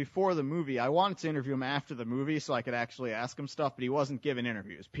actually before the movie. I wanted to interview him after the movie so I could actually ask him stuff, but he wasn't giving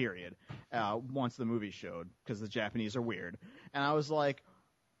interviews, period, once the movie showed, because the Japanese are weird. And I was like,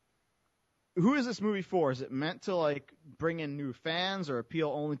 who is this movie for? Is it meant to bring in new fans or appeal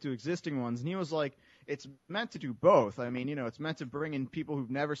only to existing ones? And he was like, it's meant to do both. I mean, it's meant to bring in people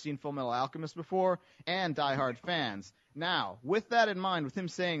who've never seen Fullmetal Alchemist before and diehard fans. Now, with that in mind, with him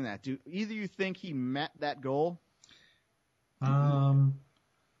saying that, do either you think he met that goal? It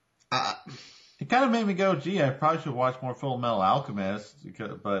kind of made me go, gee, I probably should watch more Fullmetal Alchemist,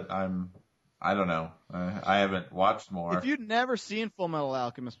 but I don't know. I haven't watched more. If you'd never seen Fullmetal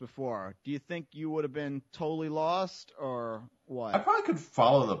Alchemist before, do you think you would have been totally lost or what? I probably could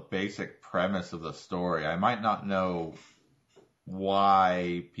follow the basic premise of the story. I might not know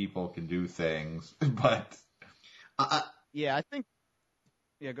why people can do things, but yeah, I think.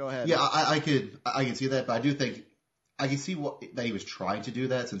 Yeah, go ahead. Yeah, I can see that, but I do think I can see that he was trying to do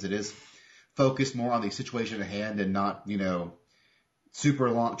that since it is focused more on the situation at hand and not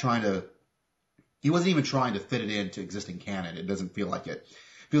super long trying to. He wasn't even trying to fit it into existing canon. It doesn't feel like it.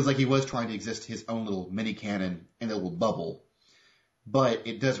 It feels like he was trying to exist his own little mini canon in a little bubble. But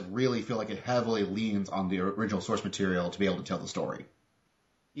it does really feel like it heavily leans on the original source material to be able to tell the story.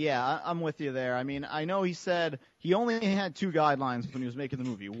 Yeah, I'm with you there. I mean, I know he said he only had 2 guidelines when he was making the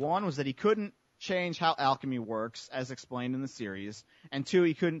movie. One was that he couldn't change how alchemy works, as explained in the series. And 2,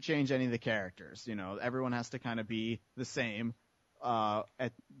 he couldn't change any of the characters. Everyone has to kind of be the same.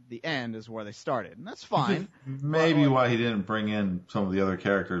 at the end is where they started, and that's fine. Maybe why he didn't bring in some of the other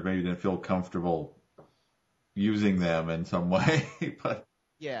characters, maybe he didn't feel comfortable using them in some way. But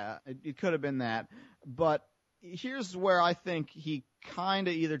yeah, it could have been that. But here's where I think he kind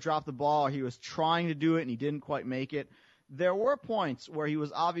of either dropped the ball or he was trying to do it and he didn't quite make it. There were points where he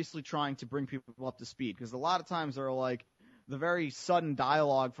was obviously trying to bring people up to speed, because a lot of times there are like the very sudden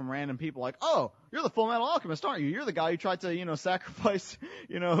dialogue from random people like, oh, you're the Fullmetal Alchemist, aren't you? You're the guy who tried to, sacrifice,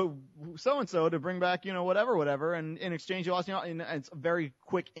 so-and-so to bring back, whatever, and in exchange you lost, and it's a very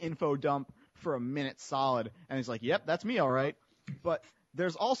quick info dump for a minute solid. And he's like, yep, that's me, all right. But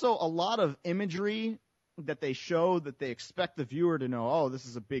there's also a lot of imagery that they show that they expect the viewer to know, oh, this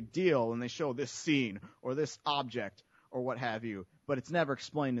is a big deal, and they show this scene or this object or what have you, but it's never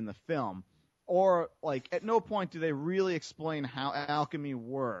explained in the film. Or, like, at no point do they really explain how alchemy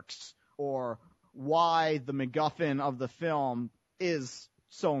works or why the MacGuffin of the film is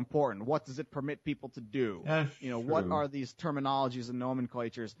so important. What does it permit people to do? What are these terminologies and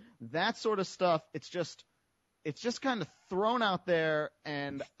nomenclatures? That sort of stuff, it's just kind of thrown out there,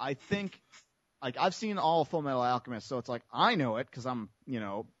 and I think, like, I've seen all of Fullmetal Alchemist, so it's like, I know it because I'm,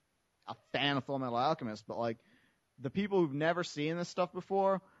 a fan of Fullmetal Alchemist, but, like, the people who've never seen this stuff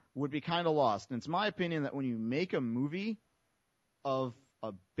before would be kind of lost. And it's my opinion that when you make a movie of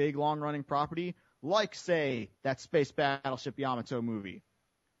a big, long-running property, like, say, that Space Battleship Yamato movie,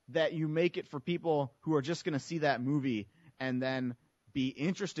 that you make it for people who are just going to see that movie and then be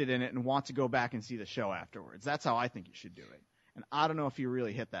interested in it and want to go back and see the show afterwards. That's how I think you should do it. And I don't know if he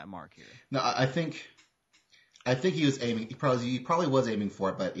really hit that mark here. No, I think he was aiming. He probably was aiming for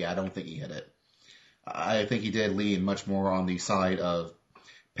it, but yeah, I don't think he hit it. I think he did lean much more on the side of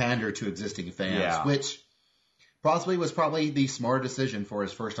pander to existing fans, which possibly was the smarter decision for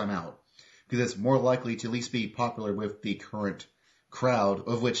his first time out, because it's more likely to at least be popular with the current crowd,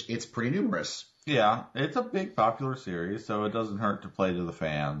 of which it's pretty numerous. Yeah, it's a big popular series, so it doesn't hurt to play to the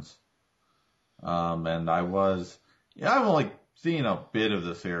fans. And I've only seen a bit of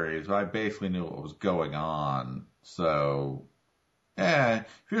the series, but I basically knew what was going on. So, if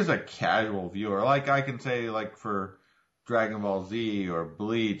you're just a casual viewer, like I can say, like for Dragon Ball Z or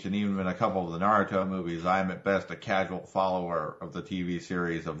Bleach, and even in a couple of the Naruto movies, I'm at best a casual follower of the TV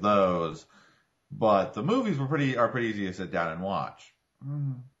series of those. But the movies are pretty easy to sit down and watch.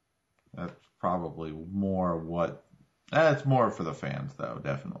 That's probably that's more for the fans, though,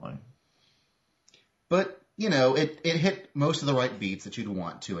 definitely. But, it hit most of the right beats that you'd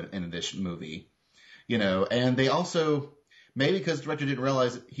want to in this movie. And they also, maybe because the director didn't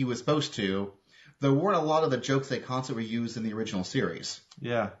realize he was supposed to, there weren't a lot of the jokes they constantly used in the original series.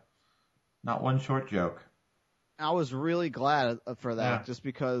 Yeah. Not one short joke. I was really glad for that, just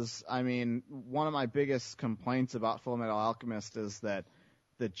because, one of my biggest complaints about Fullmetal Alchemist is that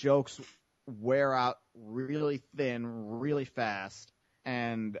the jokes wear out really thin, really fast,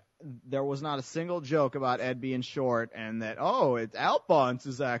 and there was not a single joke about Ed being short, and that, Alphonse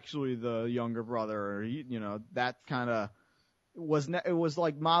is actually the younger brother, or, that kind of it was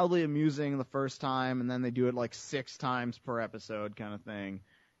like mildly amusing the first time, and then they do it like 6 times per episode kind of thing,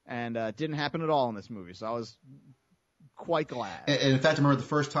 and it didn't happen at all in this movie, so I was quite glad. And in fact, I remember the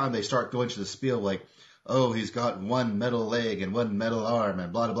first time they start going to the spiel like, oh, he's got one metal leg and one metal arm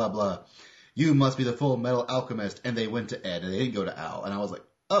and blah, blah, blah. You must be the Fullmetal Alchemist. And they went to Ed and they didn't go to Al. And I was like,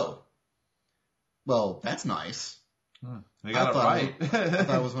 oh, well, that's nice. They got it right. I thought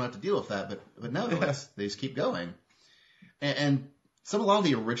I was going to have to deal with that, but no, they just keep going. And a lot of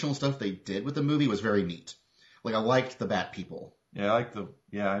the original stuff they did with the movie was very neat. Like, I liked the Bat People. Yeah,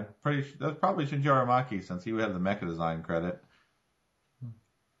 I'm pretty sure that's probably Shinji Aramaki, since he had the mecha design credit.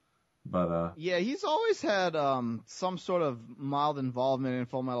 But yeah, he's always had some sort of mild involvement in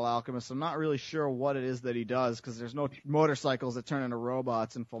Fullmetal Alchemist. I'm not really sure what it is that he does, because there's no motorcycles that turn into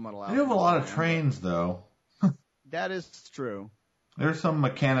robots in Fullmetal Alchemist. They have a lot of trains, though. That is true. There's some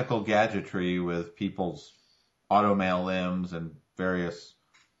mechanical gadgetry with people's automail limbs and various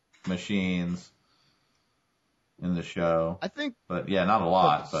machines in the show. I think, but yeah, not a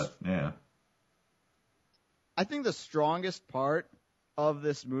lot, but yeah. I think the strongest part of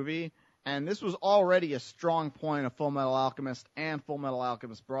this movie, and this was already a strong point of Fullmetal Alchemist and Fullmetal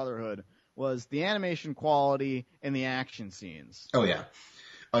Alchemist Brotherhood, was the animation quality and the action scenes. Oh yeah.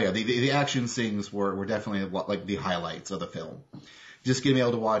 The action scenes were definitely like the highlights of the film. Just getting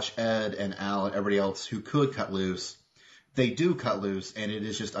able to watch Ed and Al and everybody else who could cut loose. They do cut loose, and it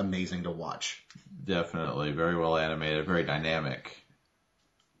is just amazing to watch. Definitely. Very well animated, very dynamic.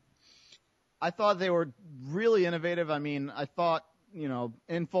 I thought they were really innovative. I thought,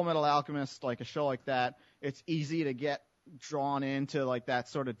 in Fullmetal Alchemist, like a show like that, it's easy to get drawn into like that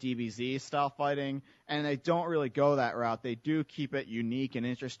sort of DBZ style fighting, and they don't really go that route. They do keep it unique and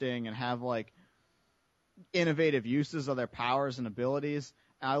interesting and have like innovative uses of their powers and abilities.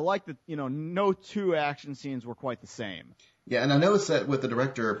 And I like that, no two action scenes were quite the same. Yeah, and I noticed that with the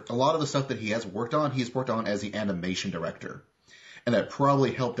director, a lot of the stuff that he has worked on, he's worked on as the animation director. And that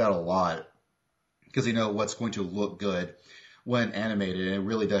probably helped out a lot because you know what's going to look good when animated, and it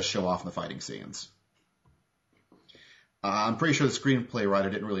really does show off in the fighting scenes. I'm pretty sure the screenplay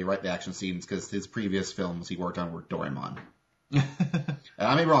writer didn't really write the action scenes because his previous films he worked on were Doraemon. And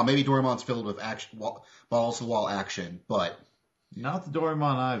I may be wrong, maybe Doraemon's filled with action, balls-to-the-wall action, but... Not the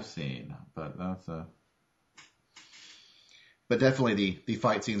Doraemon I've seen, but that's a... But definitely the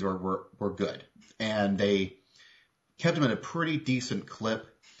fight scenes were good. And they kept them at a pretty decent clip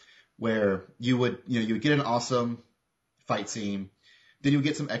where you would get an awesome fight scene, then you would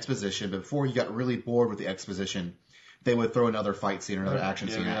get some exposition, but before you got really bored with the exposition, they would throw another fight scene or another action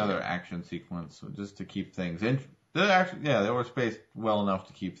scene. Another action sequence just to keep things they were spaced well enough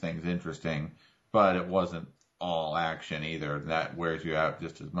to keep things interesting, but it wasn't all action either. That wears you out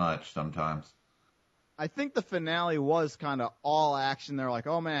just as much sometimes. I think the finale was kind of all action. They're like,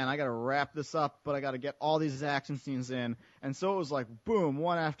 oh man, I got to wrap this up, but I got to get all these action scenes in. And so it was like, boom,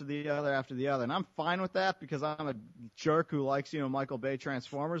 one after the other after the other. And I'm fine with that because I'm a jerk who likes, Michael Bay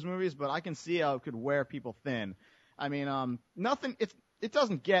Transformers movies, but I can see how it could wear people thin. I mean, it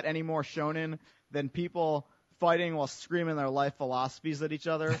doesn't get any more shonen than people fighting while screaming their life philosophies at each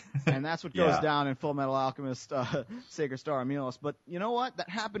other, and that's what goes down in Fullmetal Alchemist, Sacred Star of Milos. But you know what? That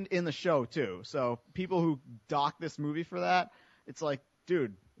happened in the show too. So people who dock this movie for that, it's like,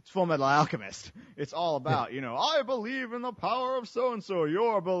 dude, it's Fullmetal Alchemist. It's all about, I believe in the power of so and so.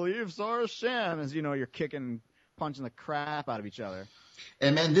 Your beliefs are a sham. As you're kicking, punching the crap out of each other.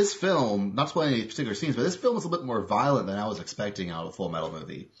 And man, this film, not to spoil any particular scenes, but this film is a bit more violent than I was expecting out of a Full Metal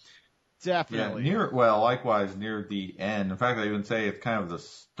movie. Definitely. Yeah, likewise near the end. In fact, I even say it's kind of the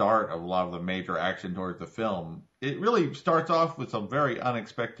start of a lot of the major action towards the film. It really starts off with some very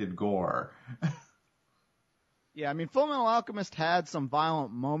unexpected gore. Yeah, I mean, Fullmetal Alchemist had some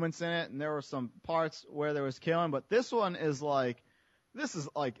violent moments in it, and there were some parts where there was killing, but this is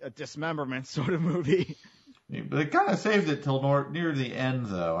like a dismemberment sort of movie. But it kind of saved it till near the end,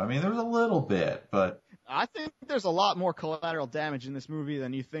 though. I mean, there was a little bit, but... I think there's a lot more collateral damage in this movie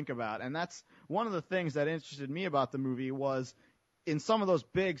than you think about, and that's one of the things that interested me about the movie was in some of those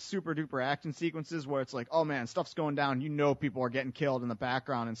big super-duper action sequences where it's like, oh man, stuff's going down, people are getting killed in the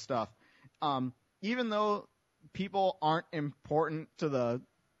background and stuff. Even though people aren't important to the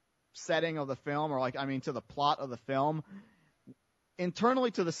setting of the film to the plot of the film,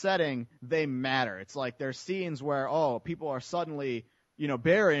 internally to the setting, they matter. It's like there's scenes where, people are suddenly...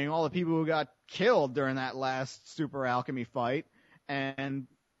 burying all the people who got killed during that last super alchemy fight. And,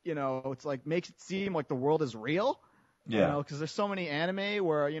 it's like makes it seem like the world is real. Yeah. Because there's so many anime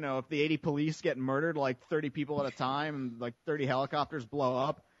where, if the 80 police get murdered, like 30 people at a time, and like 30 helicopters blow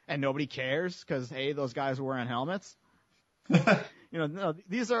up, and nobody cares because, hey, those guys were wearing helmets. No,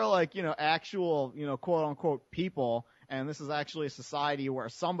 these are like, actual, quote unquote people. And this is actually a society where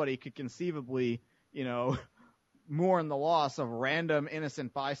somebody could conceivably, mourn the loss of random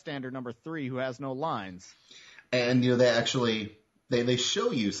innocent bystander number 3 who has no lines. And, they actually, they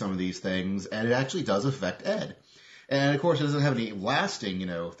show you some of these things, and it actually does affect Ed. And, of course, it doesn't have any lasting,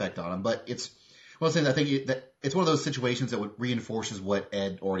 effect on him, but it's one of the things I think that it's one of those situations that reinforces what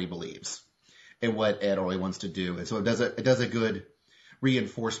Ed already believes and what Ed already wants to do. And so it does a good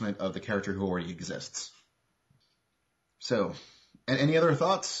reinforcement of the character who already exists. So, and any other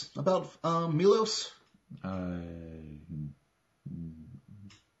thoughts about Milos?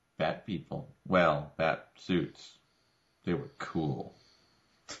 Bat people. Well, bat suits. They were cool.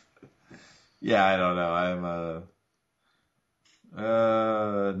 Yeah, I don't know.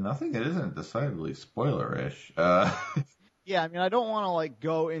 Nothing that isn't decidedly spoilerish. Yeah, I mean, I don't want to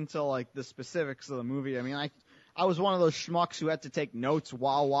go into the specifics of the movie. I mean, I was one of those schmucks who had to take notes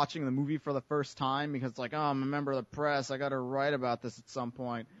while watching the movie for the first time because I'm a member of the press. I got to write about this at some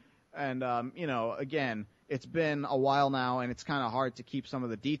point. And, again, it's been a while now, and it's kind of hard to keep some of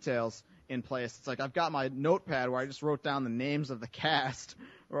the details in place. It's like I've got my notepad where I just wrote down the names of the cast,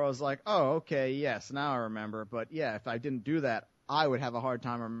 where I was like, oh, okay, yes, now I remember. But, yeah, if I didn't do that, I would have a hard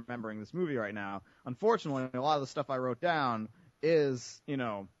time remembering this movie right now. Unfortunately, a lot of the stuff I wrote down is,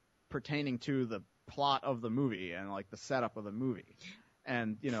 pertaining to the plot of the movie and, the setup of the movie.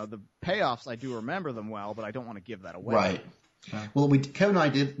 And, the payoffs, I do remember them well, but I don't want to give that away. Right. Well, Kevin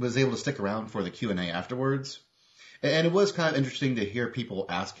and I was able to stick around for the Q&A afterwards, and it was kind of interesting to hear people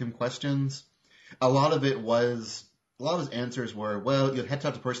ask him questions. A lot of it was a lot of his answers were, well, you had to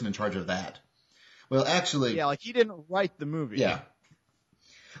talk to the person in charge of that. Well, actually... Yeah, like he didn't write the movie. Yeah.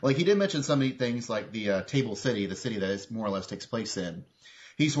 Like he did mention some things like the Table City, the city that it more or less takes place in.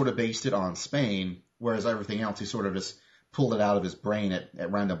 He sort of based it on Spain, whereas everything else he sort of just pulled it out of his brain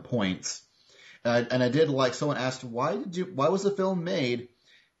at random points. And I did like someone asked, why was the film made?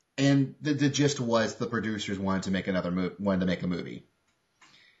 And the gist was the producers wanted to make a movie.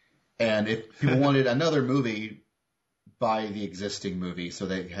 And if people wanted another movie, buy the existing movie so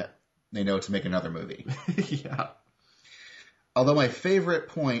they know to make another movie. Yeah. Although my favorite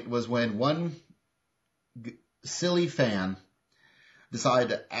point was when one silly fan decided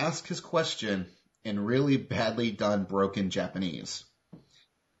to ask his question in really badly done broken Japanese.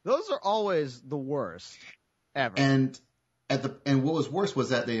 Those are always the worst ever. And what was worse was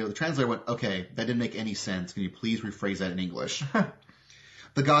that the translator went, okay, that didn't make any sense. Can you please rephrase that in English?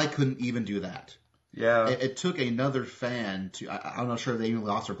 The guy couldn't even do that. Yeah. It took another fan to, I'm not sure if they even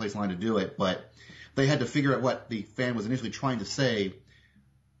lost their place in line to do it, but they had to figure out what the fan was initially trying to say,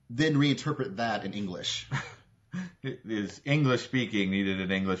 then reinterpret that in English. His English speaking needed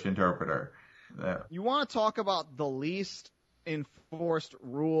an English interpreter. You want to talk about the least enforced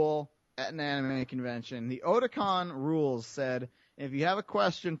rule at an anime convention? The Otakon rules said, if you have a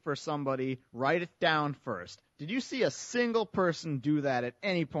question for somebody, write it down first. Did you see a single person do that at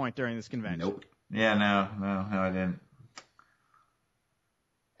any point during this convention? Nope. Yeah, no, I didn't.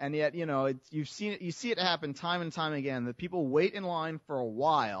 And yet, you see it happen time and time again, that people wait in line for a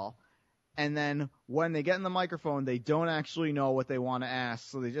while, and then when they get in the microphone, they don't actually know what they want to ask,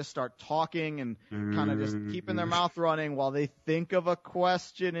 so they just start talking and kind of just keeping their mouth running while they think of a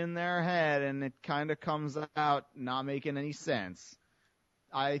question in their head, and it kind of comes out not making any sense.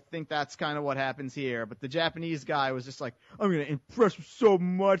 I think that's kind of what happens here, but the Japanese guy was just like, I'm going to impress you so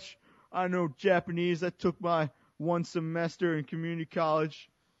much. I know Japanese. I took my one semester in community college.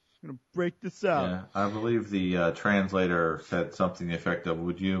 I'm going to break this out. Yeah, I believe the translator said something to the effect of,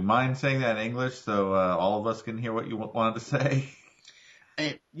 would you mind saying that in English so all of us can hear what you wanted to say?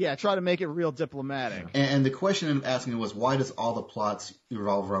 Yeah, try to make it real diplomatic. And the question I'm asking was, why does all the plots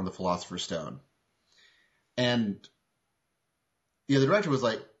revolve around the Philosopher's Stone? And the director was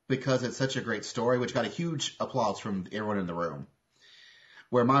like, because it's such a great story, which got a huge applause from everyone in the room.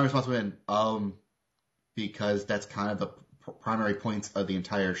 Where my response went, because that's kind of the primary points of the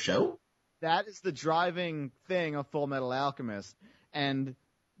entire show. That is the driving thing of Fullmetal Alchemist, and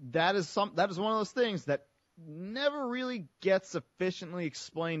that is one of those things that never really gets sufficiently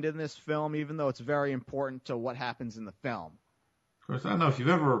explained in this film, even though it's very important to what happens in the film. Of course, I don't know if you've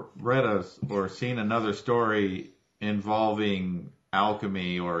ever read or seen another story involving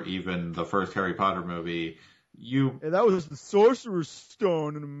alchemy or even the first Harry Potter movie. That was the Sorcerer's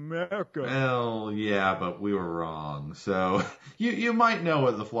Stone in America. Well, yeah, but we were wrong. So you might know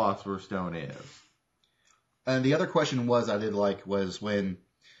what the Philosopher's Stone is. And the other question was when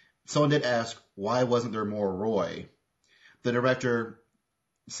someone did ask, why wasn't there more Roy? The director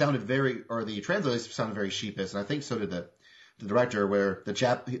the translator sounded very sheepish, and I think so did the director, where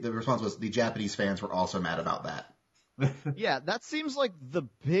the response was the Japanese fans were also mad about that. Yeah, that seems like the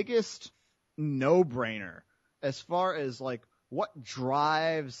biggest no-brainer as far as like what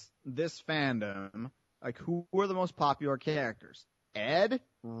drives this fandom. Like, who are the most popular characters? Ed,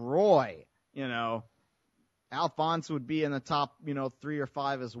 Roy, Alphonse would be in the top, 3 or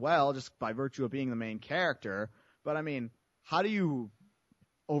 5 as well, just by virtue of being the main character. But I mean, how do you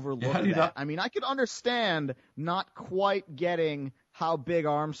overlook that? I mean, I could understand not quite getting how big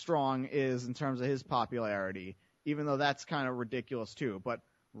Armstrong is in terms of his popularity, even though that's kind of ridiculous too. But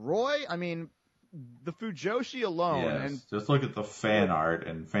Roy, I mean, the Fujoshi alone. Yes, and just look at the fan art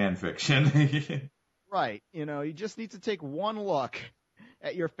and fan fiction. Right. You just need to take one look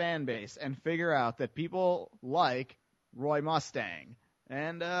at your fan base and figure out that people like Roy Mustang.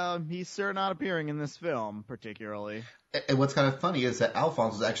 And he's sure not appearing in this film, particularly. And what's kind of funny is that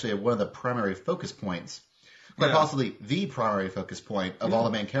Alphonse was actually one of the primary focus points. Quite possibly the primary focus point of all the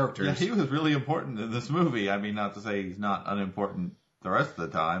main characters. Yeah, he was really important in this movie. I mean, not to say he's not unimportant the rest of the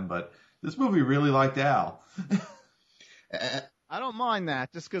time, but this movie really liked Al. I don't mind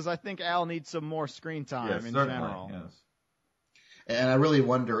that, just because I think Al needs some more screen time in general. Yes. And I really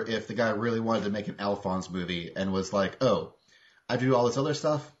wonder if the guy really wanted to make an Alphonse movie and was like, oh, I do all this other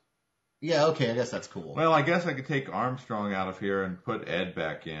stuff? Yeah, okay, I guess that's cool. Well, I guess I could take Armstrong out of here and put Ed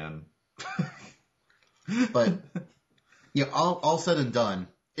back in. But, all said and done,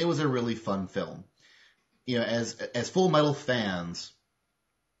 it was a really fun film. As Full Metal fans,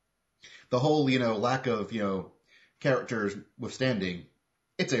 the whole, lack of, characters withstanding,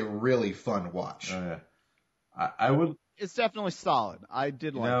 it's a really fun watch. Oh, yeah. I would. It's definitely solid. I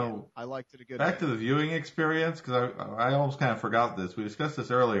did like it. I liked it a good Back to the viewing experience, because I almost kind of forgot this. We discussed this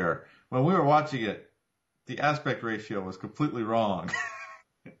earlier. When we were watching it, the aspect ratio was completely wrong.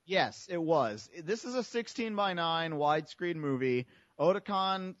 Yes, it was. This is a 16:9 widescreen movie.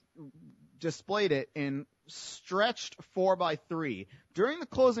 Otakon displayed it in stretched 4:3. During the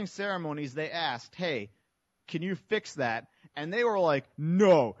closing ceremonies, they asked, hey, can you fix that? And they were like,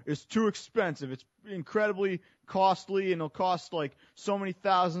 no, it's too expensive. It's incredibly costly, and it'll cost like so many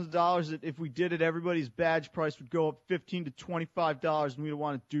thousands of dollars that if we did it, everybody's badge price would go up $15 to $25, and we don't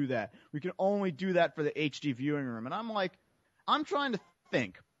want to do that. We can only do that for the HD viewing room. And I'm like, I'm trying to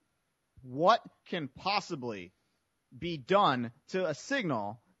think, what can possibly be done to a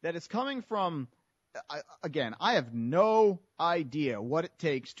signal that is coming from, again, I have no idea what it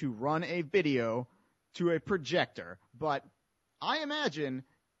takes to run a video to a projector, but I imagine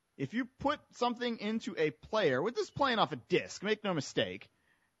if you put something into a player, with this playing off a disc, make no mistake,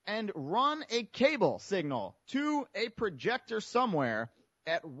 and run a cable signal to a projector somewhere,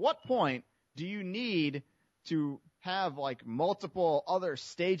 at what point do you need to have like multiple other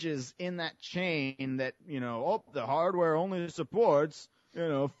stages in that chain that, the hardware only supports,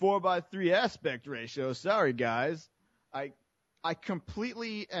 4:3 aspect ratio. Sorry, guys. I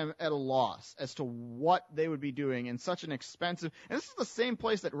completely am at a loss as to what they would be doing in such an expensive, and this is the same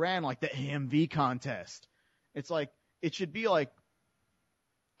place that ran like the AMV contest. It's like, it should be like,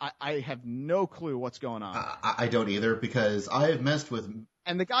 I have no clue what's going on. I don't either, because I have messed with.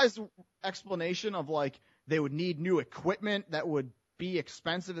 And the guy's explanation of like, they would need new equipment that would be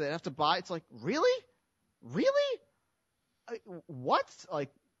expensive, they'd have to buy. It's like, really? Really? What?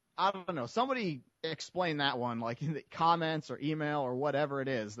 Like, I don't know. Somebody explain that one, like in the comments or email or whatever it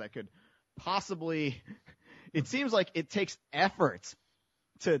is that could possibly. It seems like it takes effort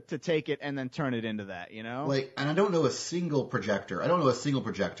to take it and then turn it into that, Like, and I don't know a single projector. I don't know a single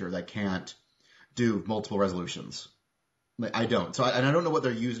projector that can't do multiple resolutions. Like, I don't. And I don't know what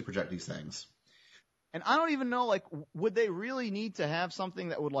they're using to project these things. And I don't even know, like, would they really need to have something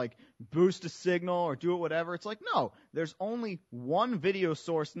that would, like, boost a signal or do it whatever? It's like, no, there's only one video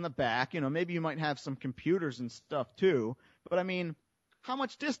source in the back. Maybe you might have some computers and stuff too. But, I mean, how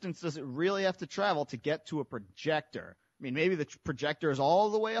much distance does it really have to travel to get to a projector? I mean, maybe the projector is all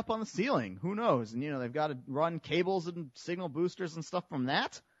the way up on the ceiling. Who knows? And, they've got to run cables and signal boosters and stuff from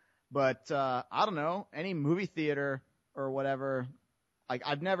that. But, I don't know, any movie theater or whatever, like,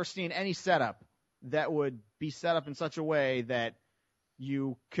 I've never seen any setup that would be set up in such a way that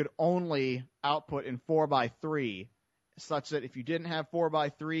you could only output in 4:3, such that if you didn't have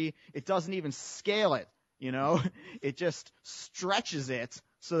 4:3, it doesn't even scale it, It just stretches it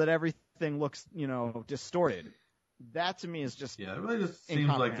so that everything looks, distorted. That to me is just it really just seems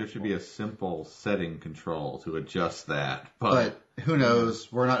like there should be a simple setting control to adjust that. But who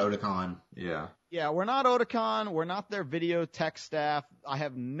knows? We're not Otakon. Yeah. Yeah, we're not Otakon. We're not their video tech staff. I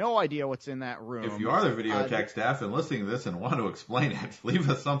have no idea what's in that room. If you are their video tech staff and listening to this and want to explain it, leave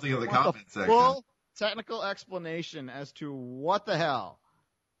us something in the comment section. Full technical explanation as to what the hell.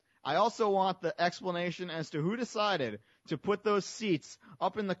 I also want the explanation as to who decided to put those seats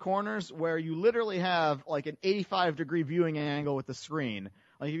up in the corners where you literally have like an 85-degree viewing angle with the screen.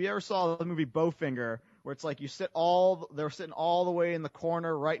 Like, if you ever saw the movie Bowfinger, where it's like they're sitting all the way in the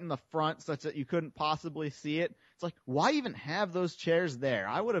corner, right in the front, such that you couldn't possibly see it. It's like, why even have those chairs there?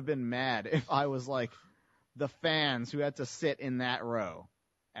 I would have been mad if I was like the fans who had to sit in that row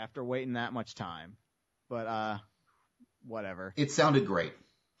after waiting that much time. But, whatever. It sounded great.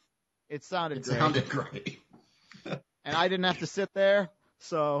 It sounded great. And I didn't have to sit there,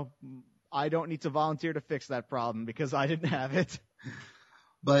 so I don't need to volunteer to fix that problem because I didn't have it.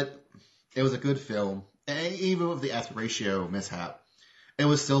 But it was a good film. And even with the aspect ratio mishap, it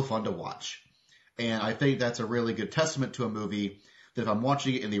was still fun to watch. And I think that's a really good testament to a movie that if I'm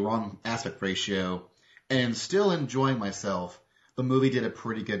watching it in the wrong aspect ratio and still enjoying myself, the movie did a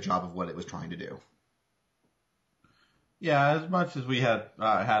pretty good job of what it was trying to do. Yeah, as much as we had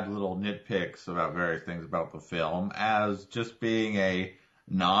little nitpicks about various things about the film, as just being a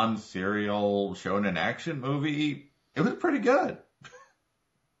non-serial shonen action movie, it was pretty good.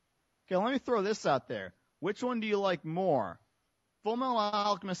 Okay, let me throw this out there. Which one do you like more? Fullmetal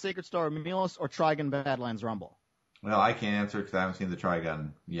Alchemist Sacred Star of Milos or Trigun Badlands Rumble? Well, I can't answer because I haven't seen the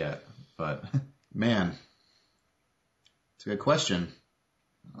Trigun yet, but... Man, it's a good question.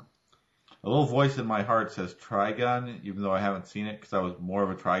 A little voice in my heart says Trigun, even though I haven't seen it, because I was more of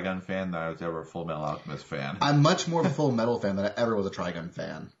a Trigun fan than I was ever a Fullmetal Alchemist fan. I'm much more of a Full Metal fan than I ever was a Trigun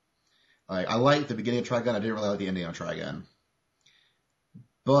fan. Like, I liked the beginning of Trigun. I didn't really like the ending of Trigun.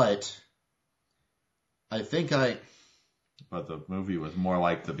 But I think But the movie was more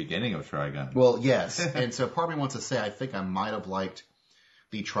like the beginning of Trigun. Well, yes. And so part of me wants to say I think I might have liked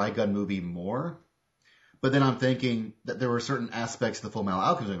the Trigun movie more. But then I'm thinking that there were certain aspects of the Fullmetal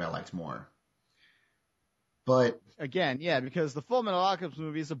Alchemist movie I liked more. But again, yeah, because the Fullmetal Alchemist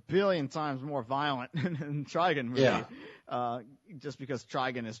movie is a billion times more violent than Trigun movie. Yeah. Just because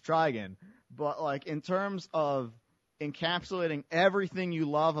Trigun is Trigun. But like in terms of encapsulating everything you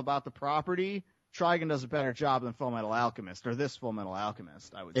love about the property, Trigun does a better job than Fullmetal Alchemist, or this Fullmetal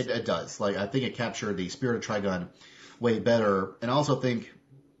Alchemist, I would say. It does. Like, I think it captured the spirit of Trigun way better. And I also think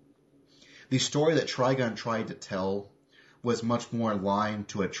the story that Trigun tried to tell was much more in line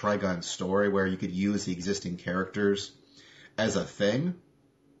to a Trigun story where you could use the existing characters as a thing.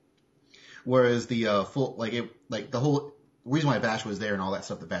 Whereas the the whole reason why Vash was there and all that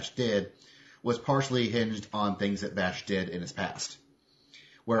stuff that Vash did was partially hinged on things that Vash did in his past.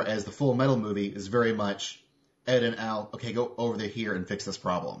 Whereas the Full Metal movie is very much Ed and Al, okay, go over there here and fix this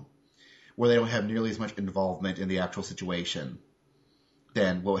problem. Where they don't have nearly as much involvement in the actual situation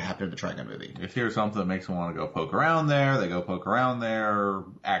than what would happen in the Trigun movie. If here's something that makes them want to go poke around there, they go poke around there,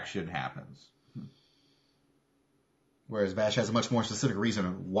 action happens. Whereas Vash has a much more specific reason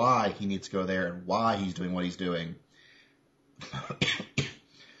of why he needs to go there and why he's doing what he's doing.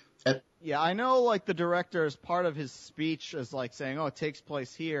 Yeah, I know, like, the director, as part of his speech, is like saying, oh, it takes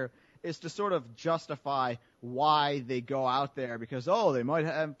place here, is to sort of justify why they go out there, because, oh, they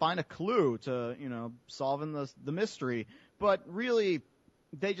might find a clue to, solving the mystery. But really,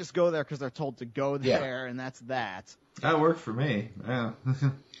 they just go there because they're told to go there, and that's that. That worked for me, yeah.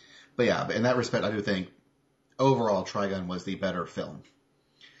 But yeah, in that respect, I do think, overall, Trigun was the better film.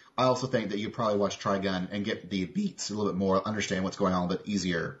 I also think that you probably watch Trigun and get the beats a little bit more, understand what's going on a little bit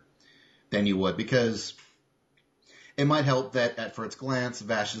easier than you would, because it might help that at first glance,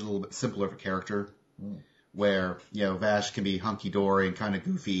 Vash is a little bit simpler of a character, where, Vash can be hunky-dory and kind of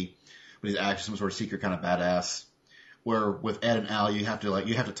goofy, but he's actually some sort of secret kind of badass. Where with Ed and Al, you have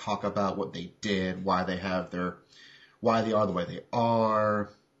to talk about what they did, why they are the way they are,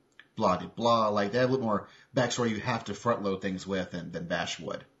 blah, blah, blah. Like, they have a little more backstory you have to front load things with than Vash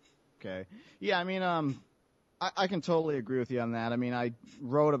would. Okay. Yeah, I mean, I can totally agree with you on that. I mean, I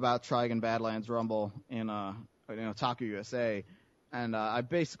wrote about Trigun Badlands Rumble in Otaku USA, and I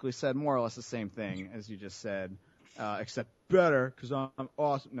basically said more or less the same thing as you just said, except better, because I'm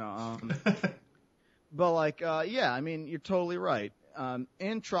awesome. No, but yeah, I mean, you're totally right.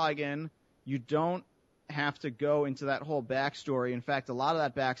 In Trigun, you don't have to go into that whole backstory. In fact, a lot of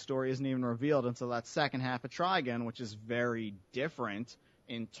that backstory isn't even revealed until that second half of Trigun, which is very different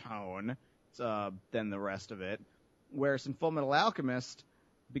in tone than the rest of it. Whereas in Fullmetal Alchemist,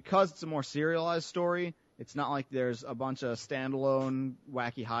 because it's a more serialized story, it's not like there's a bunch of standalone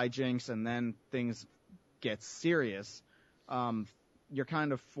wacky hijinks and then things get serious. You're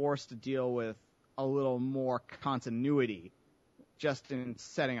kind of forced to deal with a little more continuity just in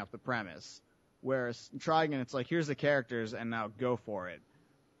setting up the premise. Whereas in Trigun, it's like, here's the characters and now go for it.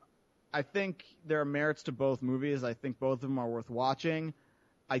 I think there are merits to both movies. I think both of them are worth watching.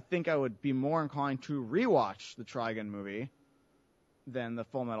 I think I would be more inclined to rewatch the Trigun movie than the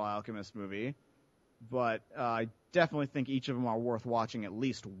Fullmetal Alchemist movie. But I definitely think each of them are worth watching at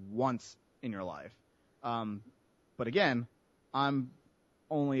least once in your life. But again, I'm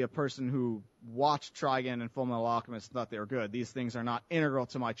only a person who watched Trigun and Fullmetal Alchemist and thought they were good. These things are not integral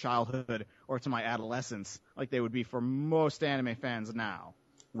to my childhood or to my adolescence like they would be for most anime fans now.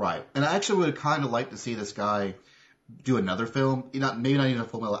 Right. And I actually would kind of like to see this guy do another film. Maybe not even a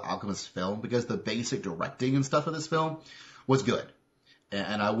Fullmetal Alchemist film, because the basic directing and stuff of this film was good.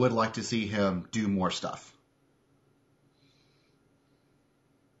 And I would like to see him do more stuff.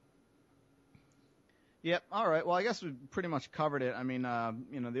 Yep. All right. Well, I guess we pretty much covered it. I mean,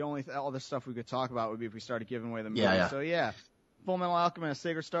 the only other stuff we could talk about would be if we started giving away the movie. Yeah. So yeah, Fullmetal Alchemist,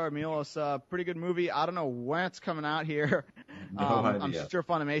 Sacred Star, Milos, pretty good movie. I don't know when it's coming out here. I'm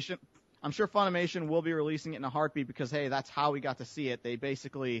sure Funimation will be releasing it in a heartbeat because, hey, that's how we got to see it. They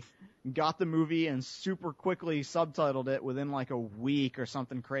basically got the movie and super quickly subtitled it within like a week or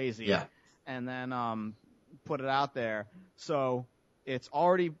something crazy. Yeah. And then put it out there. So it's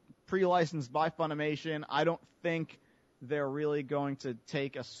already pre-licensed by Funimation. I don't think they're really going to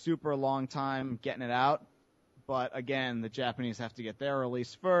take a super long time getting it out. But again, the Japanese have to get their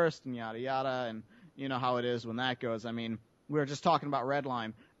release first and yada yada. And you know how it is when that goes. I mean, we were just talking about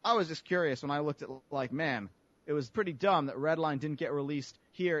Redline. I was just curious when I looked at, like, man, it was pretty dumb that Redline didn't get released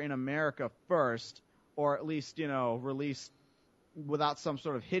here in America first, or at least, released without some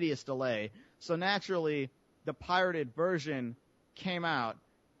sort of hideous delay. So naturally, the pirated version came out,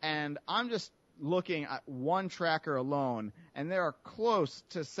 and I'm just looking at one tracker alone, and there are close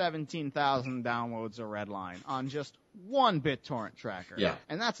to 17,000 downloads of Redline on just one BitTorrent tracker. Yeah.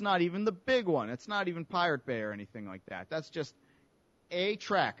 And that's not even the big one. It's not even Pirate Bay or anything like that. That's just a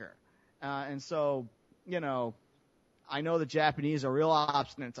tracker. And so, I know the Japanese are real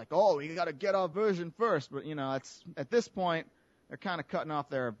obstinate. It's like, oh, you got to get our version first. But, it's at this point, they're kind of cutting off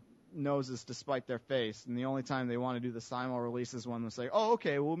their noses to spite their face. And the only time they want to do the simul release is when they say, oh,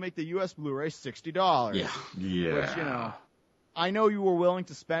 okay, we'll make the U.S. Blu-ray $60. Yeah. Which, I know you were willing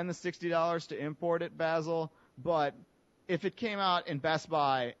to spend the $60 to import it, Basil, but if it came out in Best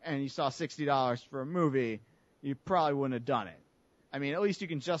Buy and you saw $60 for a movie, you probably wouldn't have done it. I mean, at least you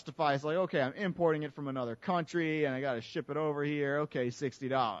can justify, it's like, okay, I'm importing it from another country and I got to ship it over here. Okay,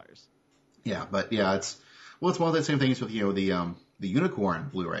 $60. Yeah, but yeah, it's one of the same things with, the Unicorn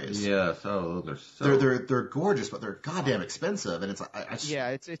Blu-rays. Yes, oh, those are so... They're gorgeous, but they're goddamn expensive, and it's like, yeah,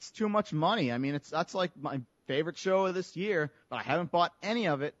 it's too much money. I mean, that's like my favorite show of this year, but I haven't bought any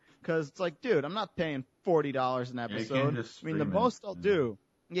of it because it's like, dude, I'm not paying $40 an episode. I mean, the most I'll do,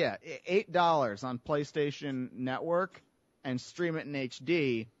 $8 on PlayStation Network and stream it in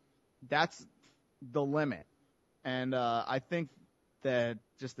HD. That's the limit, and I think that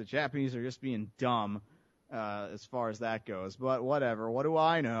just the Japanese are just being dumb. As far as that goes, but whatever. What do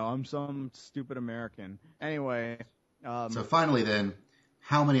I know? I'm some stupid American. Anyway. So finally then,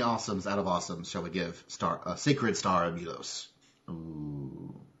 how many awesomes out of awesomes shall we give Sacred Star of Milos?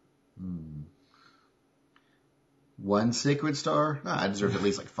 Ooh. One Sacred Star? No, I deserve at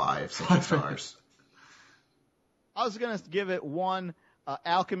least like 5 Sacred Stars. I was going to give it one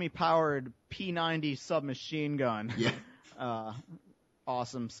alchemy-powered P90 submachine gun. Yeah.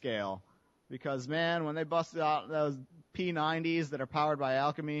 Awesome scale. Because, man, when they busted out those P90s that are powered by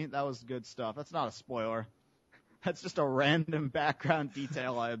alchemy, that was good stuff. That's not a spoiler. That's just a random background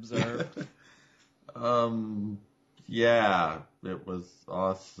detail I observed. Yeah, it was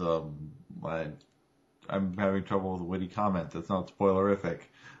awesome. I'm having trouble with a witty comment that's not spoilerific.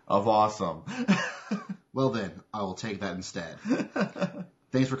 Of awesome. Well then, I will take that instead.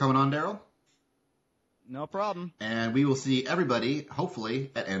 Thanks for coming on, Daryl. No problem. And we will see everybody,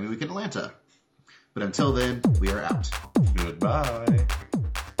 hopefully, at Anime Week in Atlanta. But until then, we are out. Goodbye.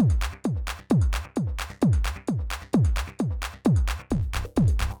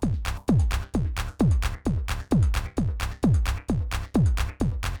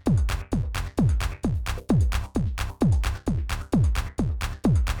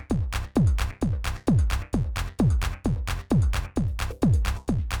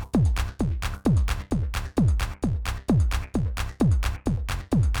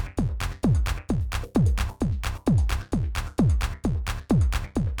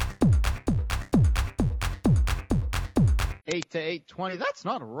 To 8:20. That's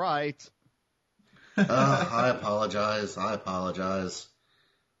not right. I apologize.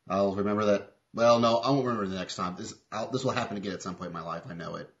 I'll remember that. Well, no, I won't remember the next time. This will happen again at some point in my life. I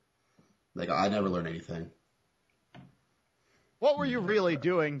know it. Like, I never learn anything. What were you really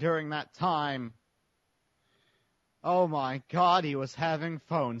doing during that time? Oh my God, he was having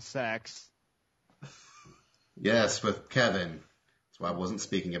phone sex. Yes, with Kevin. That's why I wasn't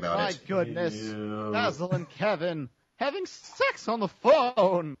speaking about it. My goodness. Basil and Kevin having sex on the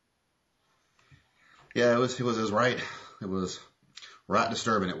phone. Yeah, it was right. It was right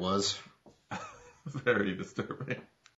disturbing, it was. Very disturbing.